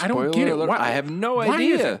want to cancer? tan? I don't Spoiler get it. alert. Why- I have no why is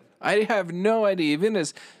idea. it? I have no idea. Even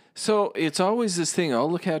as so, it's always this thing. Oh,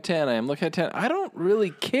 look how tan I am. Look how tan. I don't really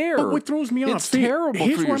care. But what throws me off? It's See, terrible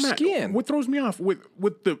here's for where your I'm at. skin. What throws me off with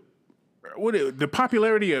the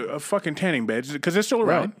popularity of fucking tanning beds, because they're still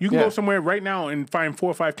around. Right. You can Yeah. go somewhere right now and find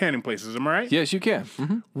 4 or 5 tanning places. Am I right? Yes, you can.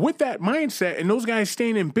 Mm-hmm. With that mindset and those guys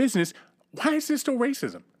staying in business, why is this still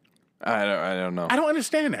racism? I don't know. I don't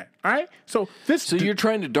understand that. All right. So So you're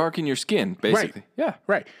trying to darken your skin, basically. Yeah.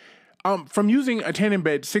 Right. From using a tanning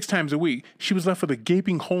bed 6 times a week, she was left with a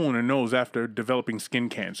gaping hole in her nose after developing skin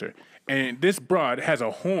cancer. And this broad has a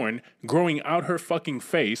horn growing out her fucking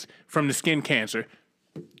face from the skin cancer.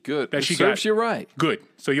 Good. That she serves got- you right. Good.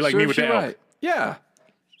 So you like me Serves with the you elk. right. Yeah.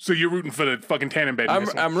 So you're rooting for the fucking tanning bed. in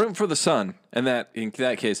this one. I'm rooting for the sun, and in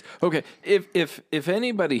that case, okay. If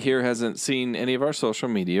anybody here hasn't seen any of our social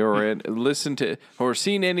media or listened to or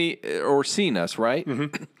seen us, right?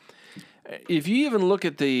 Mm-hmm. If you even look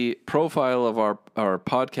at the profile of our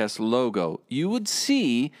podcast logo, you would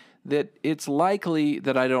see that it's likely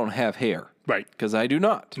that I don't have hair, Right. Because I do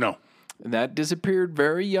not. No. And that disappeared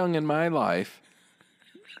very young in my life.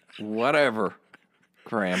 Whatever,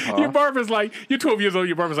 Grandpa. Your barber's like, you're 12 years old.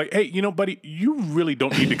 Your barber's like, hey, you know, buddy, you really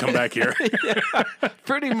don't need to come back here.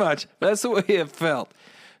 Pretty much. That's the way it felt.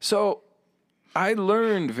 So I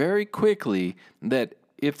learned very quickly that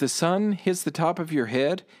if the sun hits the top of your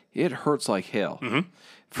head, it hurts like hell. Mm-hmm.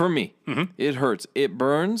 For me, it hurts. It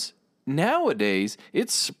burns. Nowadays,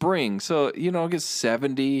 it's spring. So, it gets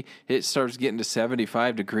 70. It starts getting to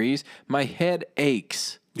 75 degrees. My head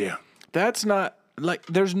aches. Yeah. That's not like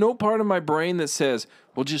there's no part of my brain that says,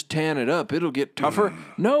 well, just tan it up. It'll get tougher.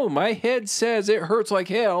 No, my head says it hurts like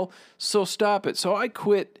hell. So stop it. So I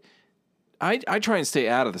quit. I try and stay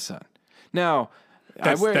out of the sun. Now,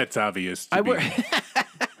 That's obvious. To me.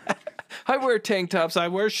 I wear tank tops. I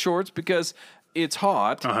wear shorts because it's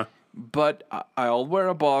hot. Uh-huh. But I'll wear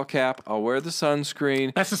a ball cap. I'll wear the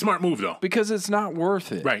sunscreen. That's a smart move, though. Because it's not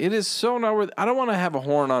worth it. Right. It is so not worth it. I don't want to have a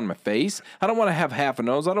horn on my face. I don't want to have half a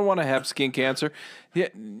nose. I don't want to have skin cancer. Yeah,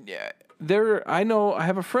 I know I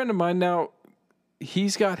have a friend of mine now.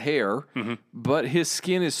 He's got hair, but his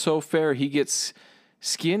skin is so fair he gets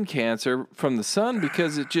skin cancer from the sun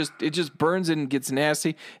because it just burns and gets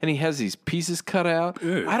nasty, and he has these pieces cut out.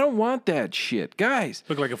 Ew. I don't want that shit, guys.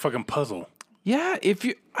 Look like a fucking puzzle. Yeah,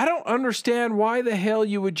 I don't understand why the hell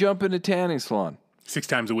you would jump in a tanning salon. 6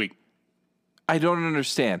 times a week. I don't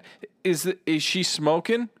understand. Is she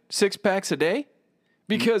smoking 6 packs a day?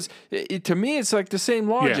 Because to me, it's like the same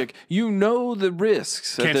logic. You know the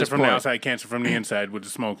risks at Cancer this from point. the outside, cancer from the inside with the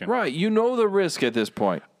smoking. Right. You know the risk at this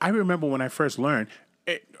point. I remember when I first learned,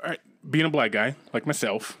 being a black guy like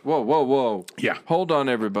myself. Whoa. Yeah. Hold on,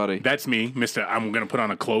 everybody. That's me, Mr. I'm going to put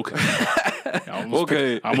on a cloak.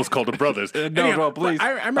 I almost called the brothers. No, please.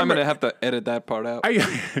 I I'm remember going to have to edit that part out.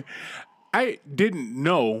 I didn't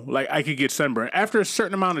know like I could get sunburn. After a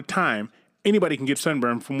certain amount of time, anybody can get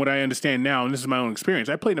sunburn from what I understand now, and this is my own experience.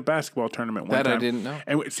 I played in a basketball tournament one That time. I didn't know.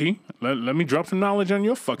 And see, let me drop some knowledge on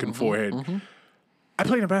your fucking forehead. I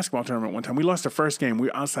played in a basketball tournament one time. We lost the first game. We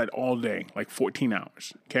were outside all day, like 14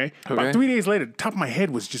 hours. Okay? About 3 days later, the top of my head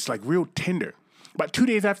was just like real tender. About 2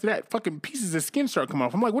 days after that, fucking pieces of skin start coming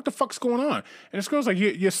off. I'm like, what the fuck's going on? And this girl's like,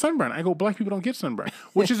 you're sunburned. I go, black people don't get sunburned,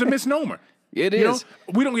 which is a misnomer. It You know, is.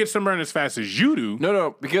 we don't get sunburned as fast as you do.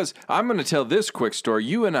 No, because I'm going to tell this quick story.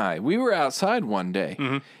 You and I, we were outside one day,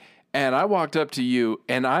 and I walked up to you,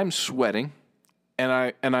 and I'm sweating, and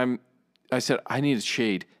I said, I need a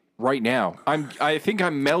shade right now. I think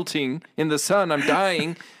I'm melting in the sun. I'm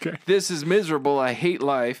dying. Okay. This is miserable. I hate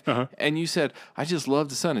life. And you said, I just love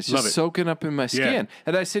the sun. It's just Love it. soaking up in my skin.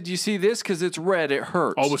 And I said, you see this? Because it's red. It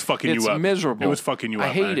hurts. Oh, it was fucking it's you up. miserable. It was fucking you I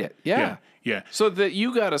up. hate man. it. Yeah. Yeah. So that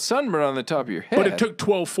you got a sunburn on the top of your head. But it took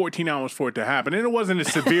 12, 14 hours for it to happen. And it wasn't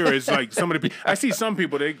as severe as like some of the people. I see some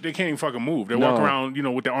people, they can't even fucking move. They walk No.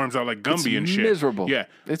 around, with their arms out like Gumby and shit. miserable. Yeah.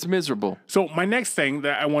 It's miserable. So my next thing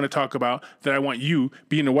that I want to talk about, that I want you,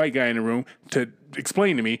 being the white guy in the room, to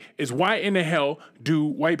explain to me is why in the hell do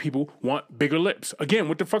white people want bigger lips? Again,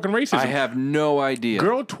 with the fucking racism. I have no idea.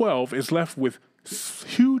 Girl 12 is left with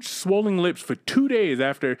huge swollen lips for 2 days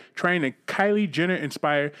after trying the Kylie Jenner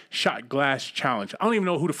inspired shot glass challenge. I don't even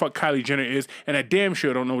know who the fuck Kylie Jenner is, and I damn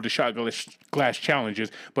sure don't know what the shot glass challenge is,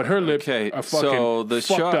 but her lips Okay, are fucking so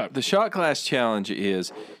fucked the up. shot glass challenge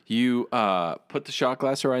is you put the shot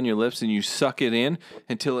glass around your lips and you suck it in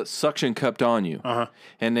until it's suction cupped on you.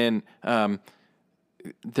 And then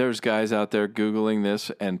there's guys out there Googling this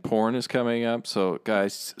and porn is coming up. So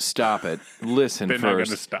guys, stop it. Listen They're not going to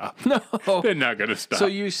first. stop. No. They're not going to stop. So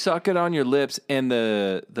you suck it on your lips and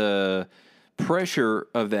the pressure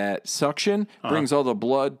of that suction brings all the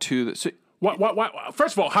blood to the... So, What?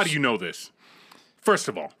 First of all, how do you know this? First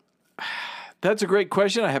of all. that's a great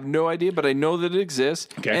question. I have no idea, but I know that it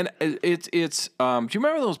exists. Okay. And it's do you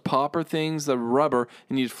remember those popper things, the rubber,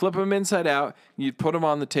 and you'd flip them inside out, you'd put them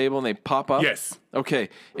on the table and they pop up? Yes. Okay.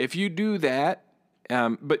 If you do that,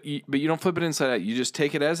 but you don't flip it inside out, you just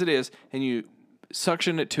take it as it is and you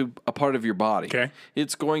suction it to a part of your body. Okay.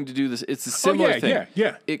 It's going to do this. It's a similar thing.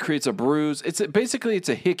 yeah. It creates a bruise. Basically it's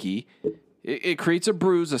a hickey. It creates a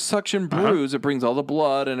bruise, a suction bruise. It brings all the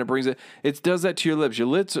blood and it does that to your lips. Your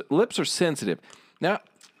lips are sensitive. Now,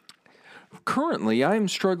 currently, I'm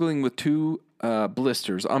struggling with 2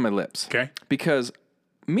 blisters on my lips. Okay. Because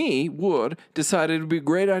Wood, decided it would be a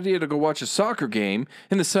great idea to go watch a soccer game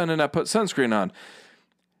in the sun and not put sunscreen on.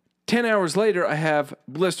 10 hours later, I have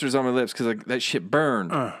blisters on my lips because that shit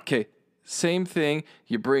burned. Okay. Same thing.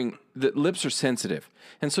 The lips are sensitive.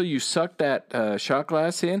 And so you suck that shot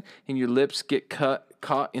glass in and your lips get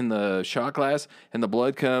caught in the shot glass and the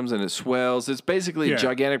blood comes and it swells. It's basically a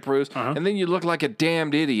gigantic bruise. And then you look like a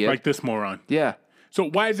damned idiot. Like this moron. Yeah. So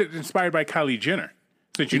why is it inspired by Kylie Jenner?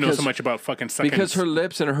 Since you know so much about fucking sucking. Because her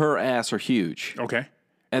lips and her ass are huge. Okay.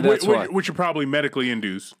 And that's why. Which are probably medically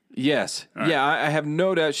induced. Yes. Yeah, I have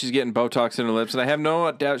no doubt she's getting Botox in her lips, and I have no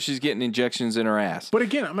doubt she's getting injections in her ass. But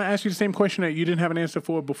again, I'm going to ask you the same question that you didn't have an answer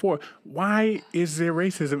for before. Why is there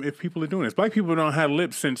racism if people are doing this? Black people don't have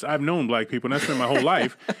lips since I've known black people, and that's been my whole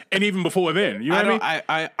life, and even before then. You know what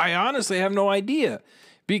I mean? I honestly have no idea.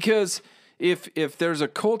 Because if there's a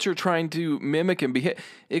culture trying to mimic and behave,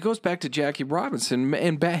 it goes back to Jackie Robinson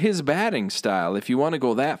and his batting style, if you want to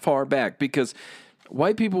go that far back, because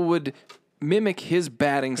white people would mimic his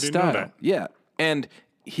batting didn't know style. that. Yeah. And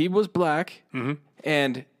he was black.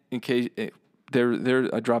 And in case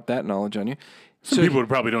I dropped that knowledge on you. Some people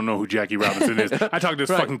probably don't know who Jackie Robinson is. I talked to this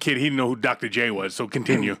fucking kid. He didn't know who Dr. J was, so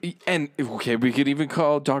continue. And, okay, we could even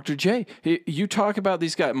call Dr. J. You talk about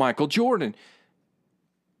these guys, Michael Jordan.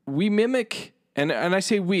 We mimic, and I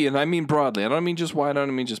say we, and I mean broadly. I don't mean just white, I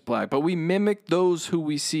don't mean just black, but we mimic those who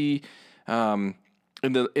we see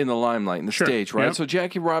in the limelight, in the stage, right? Yep. So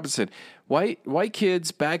Jackie Robinson, white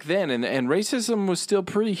kids back then, and racism was still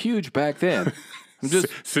pretty huge back then. Just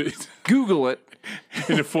Google it.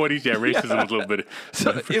 In the 40s, racism was a little bit.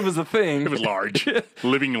 So it was a thing. It was large,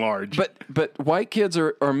 living large. But white kids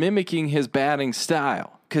are mimicking his batting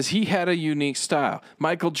style because he had a unique style.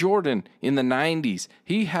 Michael Jordan in the 90s,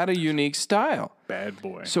 he had a unique style. Bad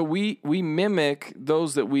boy. So we mimic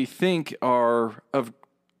those that we think are of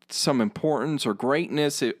some importance or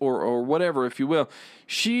greatness or whatever, if you will.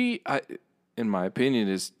 She, in my opinion,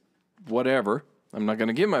 is whatever. I'm not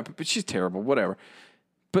going to but she's terrible, whatever.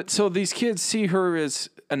 But so these kids see her as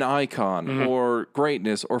an icon or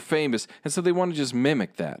greatness or famous, and so they want to just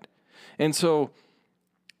mimic that. And so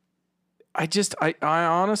I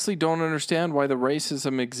honestly don't understand why the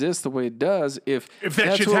racism exists the way it does if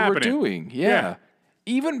that's shit's what happening. we're doing. Yeah.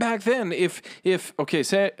 Even back then, if okay,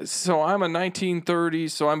 so I'm a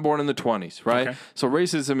 1930s, so I'm born in the 20s, right? Okay. So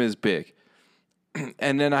racism is big.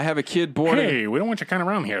 And then I have a kid born in... Hey, we don't want you kind of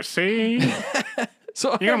around here. See?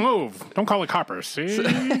 So You gotta move. Don't call it coppers.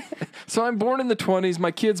 See? So I'm born in the 20s,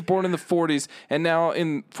 my kid's born in the 40s, and now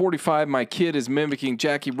in 45, my kid is mimicking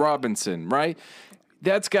Jackie Robinson, right?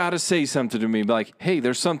 That's got to say something to me. Like, hey,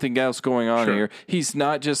 there's something else going on Sure. here. He's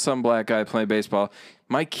not just some black guy playing baseball.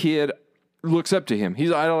 My kid looks up to him.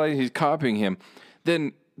 He's idolizing, he's copying him.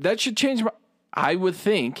 Then that should change I would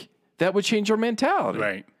think that would change our mentality.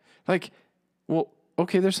 Right. Like, well,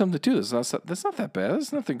 okay, there's something to this. That's not that bad.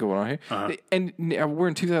 There's nothing going on here. Uh-huh. And we're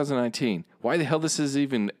in 2019. Why the hell this is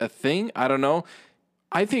even a thing? I don't know.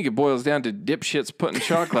 I think it boils down to dipshits putting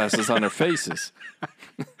shot glasses on their faces.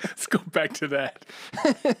 Let's go back to that.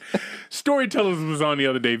 Storytellers was on the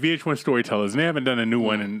other day. VH1 Storytellers. And they haven't done a new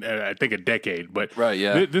one in, I think, a decade. But Right,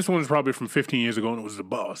 yeah. this one's probably from 15 years ago, and it was The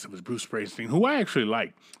Boss. It was Bruce Springsteen, who I actually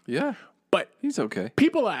like. Yeah, But he's okay.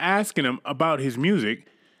 people are asking him about his music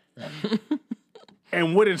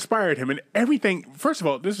and what inspired him and everything. First of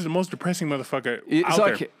all, this is the most depressing motherfucker It's out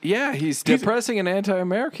like, there. yeah, he's depressing and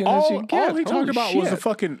anti-American as you All get. he talked Holy about was the shit.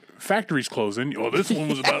 fucking factories closing. Oh, this one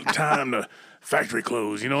was about the time the factory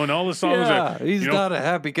closed, and all the songs Yeah, that, he's not a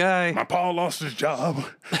happy guy. my pa lost his job,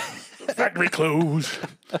 factory closed,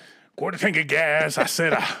 quarter tank of gas. I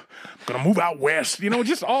said I'm gonna move out west.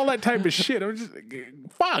 Just all that type of shit. I'm just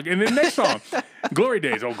fuck. And then next song, Glory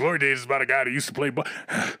Days. Oh, Glory Days is about a guy that used to play ball.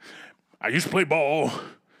 I used to play ball,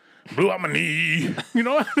 blew out my knee.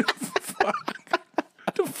 Fuck.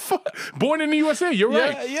 The fuck? Born in the USA. You're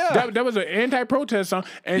right. yeah. That was an anti-protest song,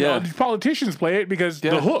 and Yeah. these politicians play it because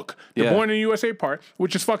Yeah. the hook, the Yeah. Born in the USA part,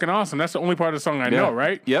 which is fucking awesome. That's the only part of the song I know,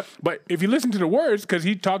 right? Yep. But if you listen to the words, because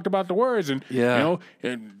he talked about the words, and Yeah.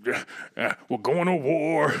 we're going to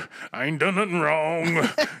war. I ain't done nothing wrong.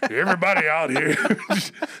 Everybody out here,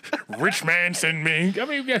 rich man send me. I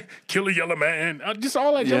mean, kill a yellow man. Just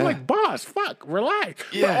all that. Yeah. I'm like, boss, fuck, relax.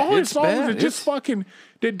 But Yeah, all his it's songs bad. are just It's- fucking.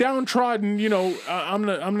 They're downtrodden.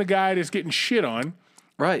 I'm the guy that's getting shit on.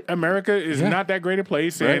 Right. America is not that great a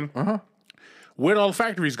place, and where'd all the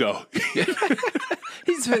factories go?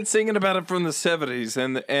 He's been singing about it from the 70s,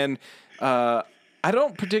 and I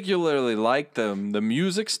don't particularly like the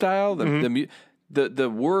music style, the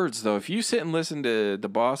words though. If you sit and listen to the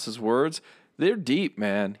boss's words, they're deep,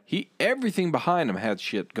 man. Everything behind him had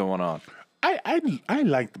shit going on. I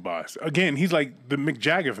like the boss. Again, he's like the Mick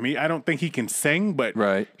Jagger for me. I don't think he can sing, but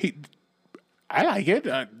Right. I like it.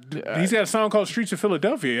 He's got a song called Streets of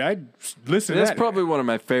Philadelphia. I listen to That's that. probably one of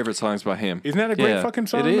my favorite songs by him. Isn't that a great fucking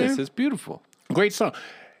song, It is. man? It's beautiful. Great song.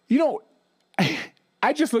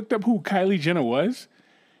 I just looked up who Kylie Jenner was.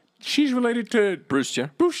 She's related to Bruce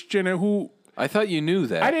Jenner. Bruce Jenner, who I thought you knew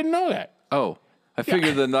that. I didn't know that. Oh, I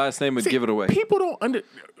figured the last name would give it away. People don't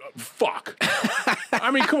fuck.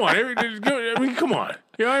 I mean, come on. Come on.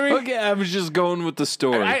 You know what I mean? Okay, I was just going with the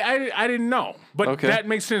story. I didn't know, but Okay. that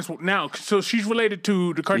makes sense now. So she's related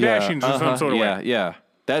to the Kardashians in some sort of way. Yeah.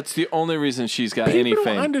 That's the only reason she's got People any don't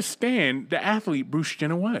fame. understand the athlete Bruce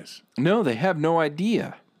Jenner was. No, they have no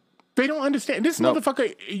idea. They don't understand. This No.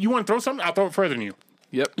 motherfucker, you want to throw something? I'll throw it further than you.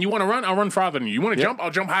 Yep. You want to run? I'll run farther than you. You want to Yep. jump?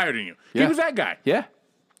 I'll jump higher than you. He Yeah. was that guy. Yeah.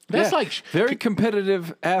 That's Yeah. like, very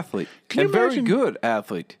competitive athlete. you And very imagine- good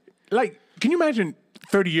athlete. can you imagine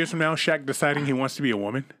 30 years from now, Shaq deciding he wants to be a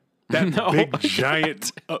woman? That No, big, I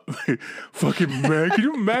giant fucking man. Can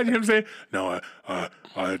you imagine him saying, no, I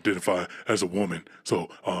identify as a woman, so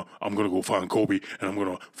I'm going to go find Kobe, and I'm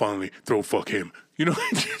going to finally fuck him.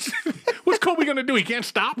 What's Kobe going to do? He can't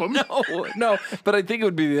stop him. No, but I think it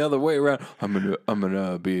would be the other way around. I'm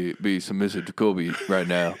gonna be submissive to Kobe right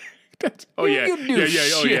now. Oh, yeah. You can do Oh, yeah,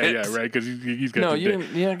 shit. yeah, right, because he's got No, the you're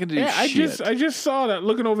dick. not gonna do Yeah, shit. I just saw that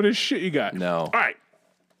looking over this shit you got. No. All right.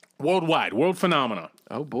 Worldwide, world phenomenon.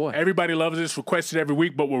 Oh boy. Everybody loves this, requested every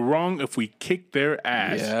week, but we're wrong if we kick their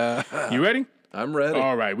ass. Yeah. You ready? I'm ready.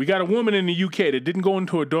 All right. We got a woman in the UK that didn't go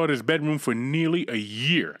into her daughter's bedroom for nearly a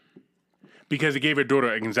year because it gave her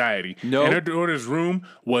daughter anxiety. Nope. And her daughter's room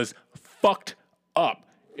was fucked up.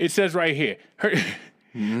 It says right here.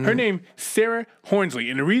 Her name, Sarah Hornsley.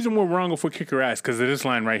 And the reason we're wrong if we kick her ass, because of this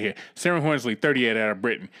line right here. Sarah Hornsley, 38, out of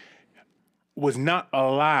Britain, was not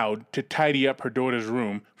allowed to tidy up her daughter's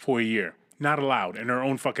room for a year. Not allowed in her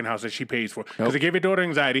own fucking house that she pays for. Because it gave her daughter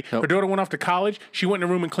anxiety. Her daughter went off to college. She went in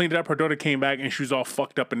the room and cleaned it up. Her daughter came back and she was all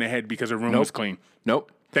fucked up in the head because her room was clean.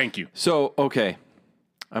 Nope. Thank you. So, okay.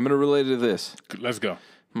 I'm gonna relate to this. Let's go.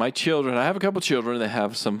 My children, I have a couple children that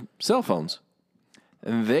have some cell phones.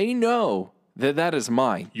 And they know that is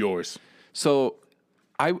mine. Yours. So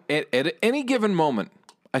at any given moment,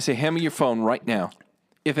 I say, hand me your phone right now.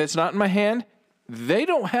 If it's not in my hand, they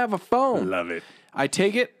don't have a phone. Love it. I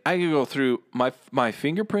take it. I can go through my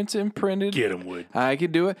fingerprints imprinted. Get 'em, Wood. I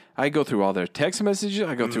could do it. I go through all their text messages.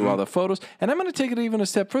 I go through all the photos, and I'm going to take it even a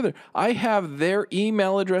step further. I have their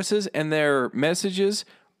email addresses and their messages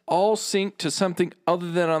all synced to something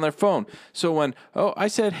other than on their phone. So when I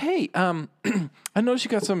said, hey, I noticed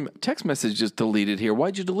you got some text messages deleted here.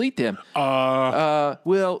 Why'd you delete them?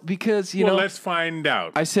 Well, because you know. Let's find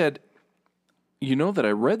out. I said, you know that I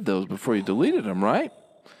read those before you deleted them, right?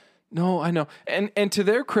 No, I know. And to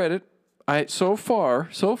their credit, so far,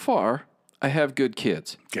 I have good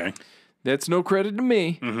kids. Okay. That's no credit to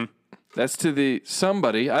me. Mm-hmm. That's to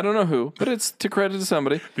somebody. I don't know who, but it's to credit to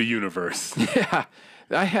somebody. The universe. Yeah.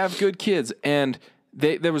 I have good kids, and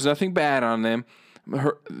there was nothing bad on them.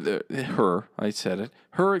 I said it.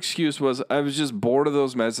 Her excuse was, I was just bored of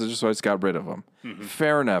those messages, so I just got rid of them. Mm-hmm.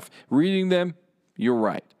 Fair enough. Reading them, you're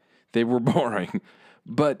right. They were boring.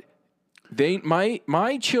 But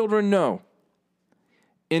my children know,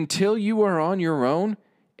 until you are on your own,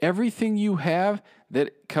 everything you have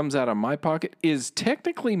that comes out of my pocket is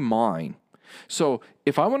technically mine. So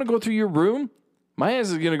if I want to go through your room, my ass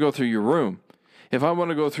is going to go through your room. If I want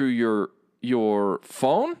to go through your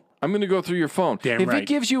phone, I'm going to go through your phone. Damn if right. it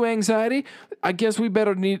gives you anxiety, I guess we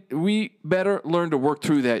better learn to work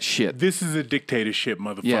through that shit. This is a dictatorship,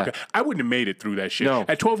 motherfucker. Yeah. I wouldn't have made it through that shit. No.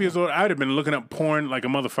 At 12 years old, I would have been looking up porn like a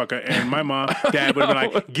motherfucker, and my mom, dad would have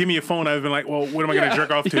been like, give me a phone. I would have been like, well, what am I going to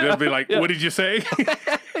jerk off to? They'll be like, what did you say?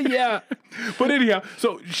 Yeah. But anyhow,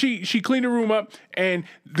 so she cleaned her room up, and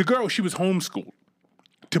the girl, she was homeschooled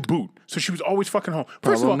to boot. So she was always fucking home.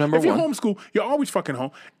 First of all, number if you're one. homeschooled, you're always fucking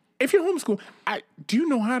home. If you're homeschooled, do you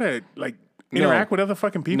know how to interact with other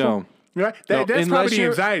fucking people? No. Right? No, That's unless probably the you're-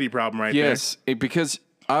 anxiety problem right there. Yes, because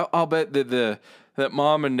I'll bet that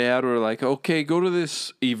mom and dad were like, okay, go to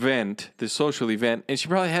this event, this social event, and she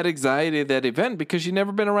probably had anxiety at that event because she'd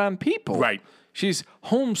never been around people. Right. She's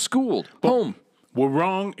homeschooled. Home. We're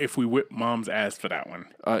wrong if we whip mom's ass for that one.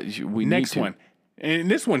 We Next need to. one.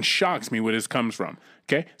 And this one shocks me where this comes from.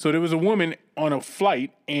 Okay? So there was a woman on a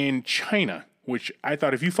flight in China, which I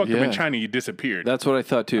thought if you fucked up in Yeah. China, you disappeared. That's what I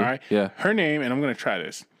thought too. All right? Yeah. Her name, and I'm going to try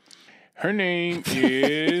this. Her name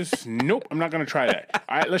is, nope, I'm not going to try that.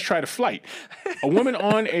 All right, let's try the flight. A woman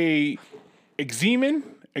on a Xiamen,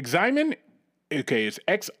 okay, it's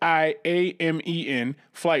Xiamen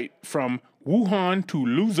flight from Wuhan to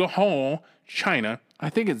Luzon, China. I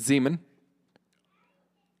think it's Zeman.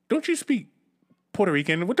 Don't you speak Puerto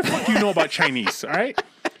Rican? What the fuck do you know about Chinese, all right?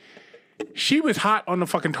 She was hot on the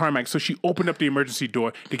fucking tarmac, so she opened up the emergency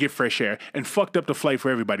door to get fresh air and fucked up the flight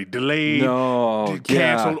for everybody. Delayed,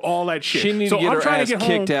 canceled, all that shit. She needed so to get I'm her trying ass to get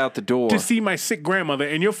kicked home out the door. to see my sick grandmother,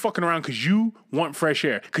 and you're fucking around because you want fresh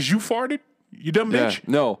air. Because you farted? You dumb Yeah. bitch?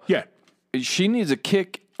 No. Yeah. She needs a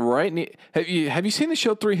kick right. Have you seen the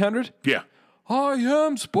show 300? Yeah. I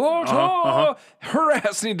am Sparta. Her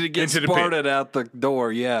ass needed to get Into the pit. Sparta out the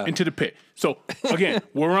door. Yeah. Into the pit. So, again,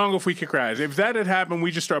 we're wrong if we kick her ass. If that had happened,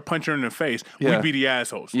 we just start punching her in the face, Yeah. we'd be the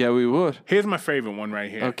assholes. Yeah, we would. Here's my favorite one right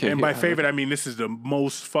here. Okay, And by yeah. favorite, I mean this is the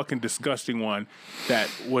most fucking disgusting one that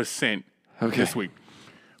was sent this week.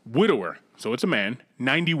 Widower. So it's a man,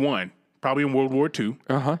 91, probably in World War II.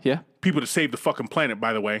 Yeah. People to save the fucking planet,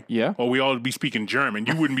 by the way. Yeah. Or we all be speaking German.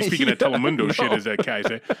 You wouldn't be speaking that Telemundo shit, as that guy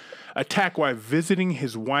said. Attack while visiting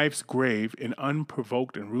his wife's grave in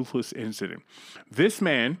unprovoked and ruthless incident. This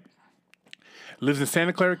man lives in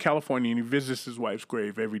Santa Clara, California, and he visits his wife's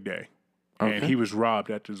grave every day. And he was robbed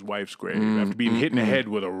at his wife's grave after being hit in the head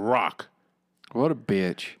with a rock What a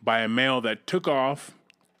bitch. by a male that took off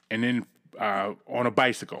and then on a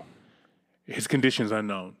bicycle. His condition's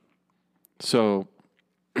unknown. So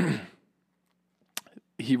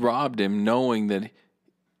he robbed him knowing that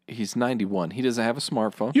he's 91. He doesn't have a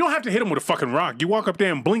smartphone. You don't have to hit him with a fucking rock. You walk up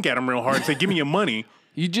there and blink at him real hard and say, give me your money.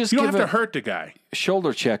 You just You don't give have to him hurt the guy.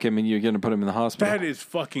 shoulder check him and you're going to put him in the hospital. That is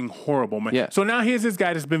fucking horrible, man. Yeah. So now here's this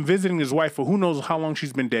guy that's been visiting his wife for who knows how long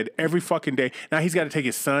she's been dead every fucking day. Now he's got to take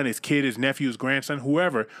his son, his kid, his nephew, his grandson,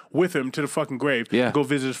 whoever, with him to the fucking grave Yeah. to go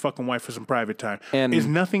visit his fucking wife for some private time. And- is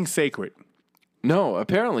nothing sacred. No,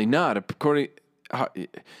 apparently not. According,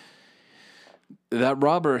 that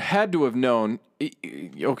robber had to have known.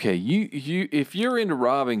 Okay, you if you're into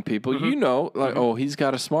robbing people, you know, like, oh, he's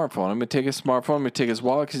got a smartphone. I'm gonna take his smartphone. I'm gonna take his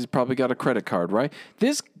wallet because he's probably got a credit card, right?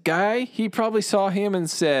 This guy, he probably saw him and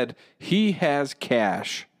said he has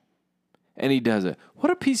cash, and he does it.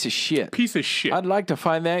 What a piece of shit! Piece of shit. I'd like to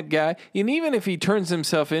find that guy, and even if he turns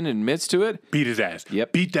himself in and admits to it, Beat his ass.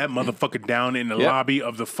 Yep. Beat that motherfucker down in the Yep. lobby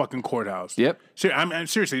of the fucking courthouse. Yep. I'm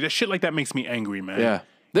seriously, that shit like that makes me angry, man. yeah,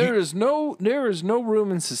 there is no room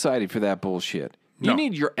in society for that bullshit. You No.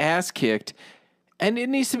 need your ass kicked And it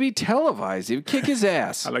needs to be televised. It would kick his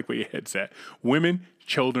ass. I like where your head's at. Women,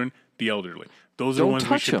 children, the elderly. Those are the Don't ones we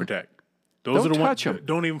touch should 'em. protect. Those Don't are the touch ones. 'em.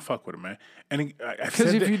 Don't even fuck with them, man. And I've 'Cause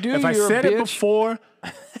said if that- you do, if I you're a said it bitch. before,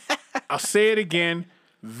 I'll say it again.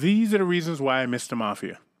 These are the reasons why I miss the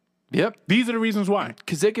mafia. Yep. These are the reasons why.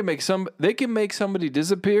 Because they can make somebody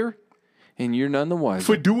disappear, and you're none the wiser.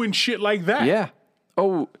 For doing shit like that. Yeah.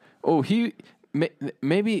 He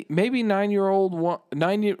maybe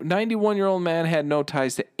 91-year-old man had no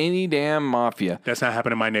ties to any damn mafia. That's not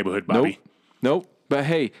happening in my neighborhood, Bobby. Nope. But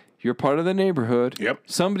hey, you're part of the neighborhood. Yep.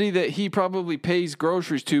 Somebody that he probably pays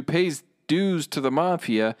groceries to, pays dues to the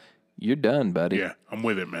mafia. You're done, buddy. Yeah, I'm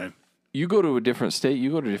with it, man. You go to a different state,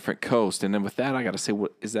 you go to a different coast, and then with that, I got to say,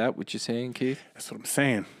 what is that? What you're saying, Keith? That's what I'm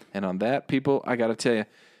saying. And on that, people, I got to tell you,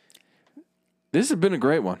 this has been a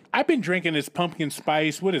great one. I've been drinking this pumpkin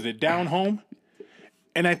spice. What is it? Down home.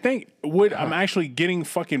 And I think I'm actually getting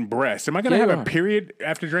fucking breasts. Am I gonna Yeah, have you a are. period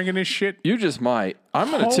after drinking this shit? You just might.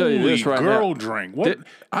 I'm going to tell you this Holy right girl now. drink. What?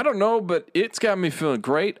 I don't know, but it's got me feeling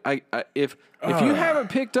great. If you haven't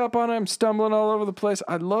picked up on it, I'm stumbling all over the place.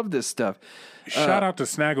 I love this stuff. Shout out to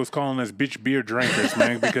Snaggles calling us bitch beer drinkers,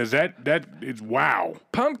 man, because that is wow.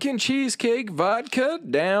 Pumpkin cheesecake vodka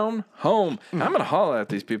down home. I'm going to holler at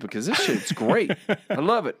these people because this shit's great. I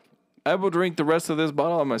love it. I will drink the rest of this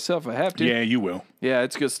bottle myself if I have to. Yeah, you will. Yeah,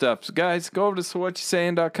 it's good stuff. So guys, go over to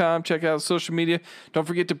SoWhatYouSayin.com. Check out social media. Don't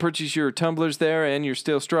forget to purchase your tumblers there and your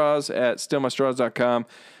steel straws at stillmystraws.com.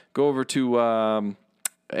 Go over to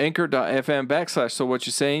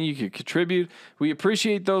anchor.fm/SoWhatYouSayin. You can contribute. We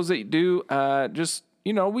appreciate those that do.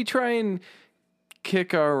 We try and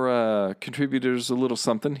kick our contributors a little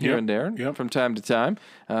something here Yep, and there yep. from time to time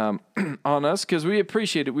on us because we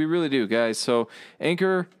appreciate it. We really do, guys. So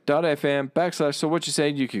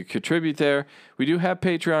anchor.fm/SoWhatYouSayin. You can contribute there. We do have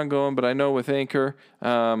Patreon going, but I know with Anchor,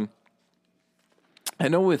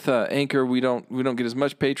 Anchor, we don't get as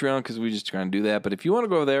much Patreon because we just try and do that. But if you want to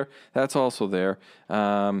go there, that's also there.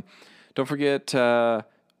 Don't forget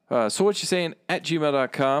SoWhatYouSayin at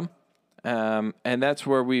gmail.com. And that's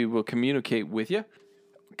where we will communicate with you.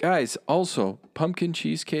 Guys, also, pumpkin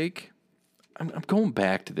cheesecake. I'm going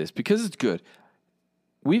back to this because it's good.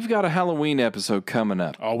 We've got a Halloween episode coming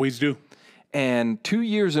up. Always do. And 2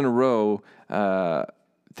 years in a row, there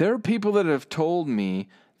are people that have told me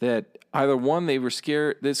that either one, they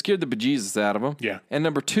scared the bejesus out of them. Yeah. And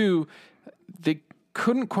number two, they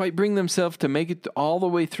couldn't quite bring themselves to make it all the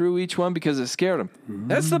way through each one because it scared them.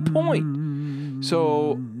 That's the point.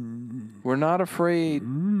 So we're not afraid.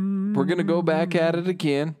 We're going to go back at it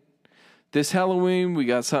again. This Halloween, we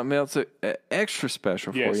got something else extra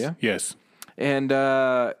special for you. Yes. And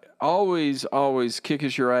always kick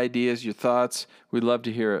us your ideas, your thoughts. We'd love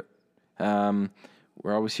to hear it.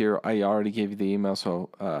 We're always here. I already gave you the email, so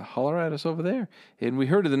holler at us over there. And we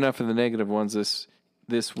heard enough of the negative ones this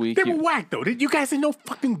week. They were whack though. You guys are no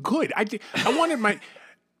fucking good. I wanted my.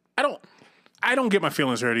 I don't get my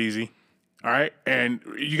feelings hurt easy. All right, and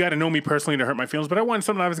you got to know me personally to hurt my feelings. But I wanted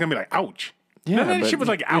something I was gonna be like, ouch. Yeah, None of that but shit was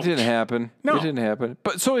like, ouch. It didn't happen. No. It didn't happen.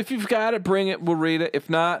 But so if you've got it, bring it. We'll read it. If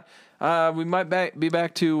not, we might be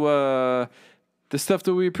back to the stuff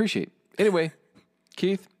that we appreciate. Anyway,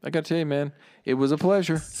 Keith, I got to tell you, man, it was a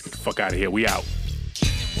pleasure. Let's get the fuck out of here. We out.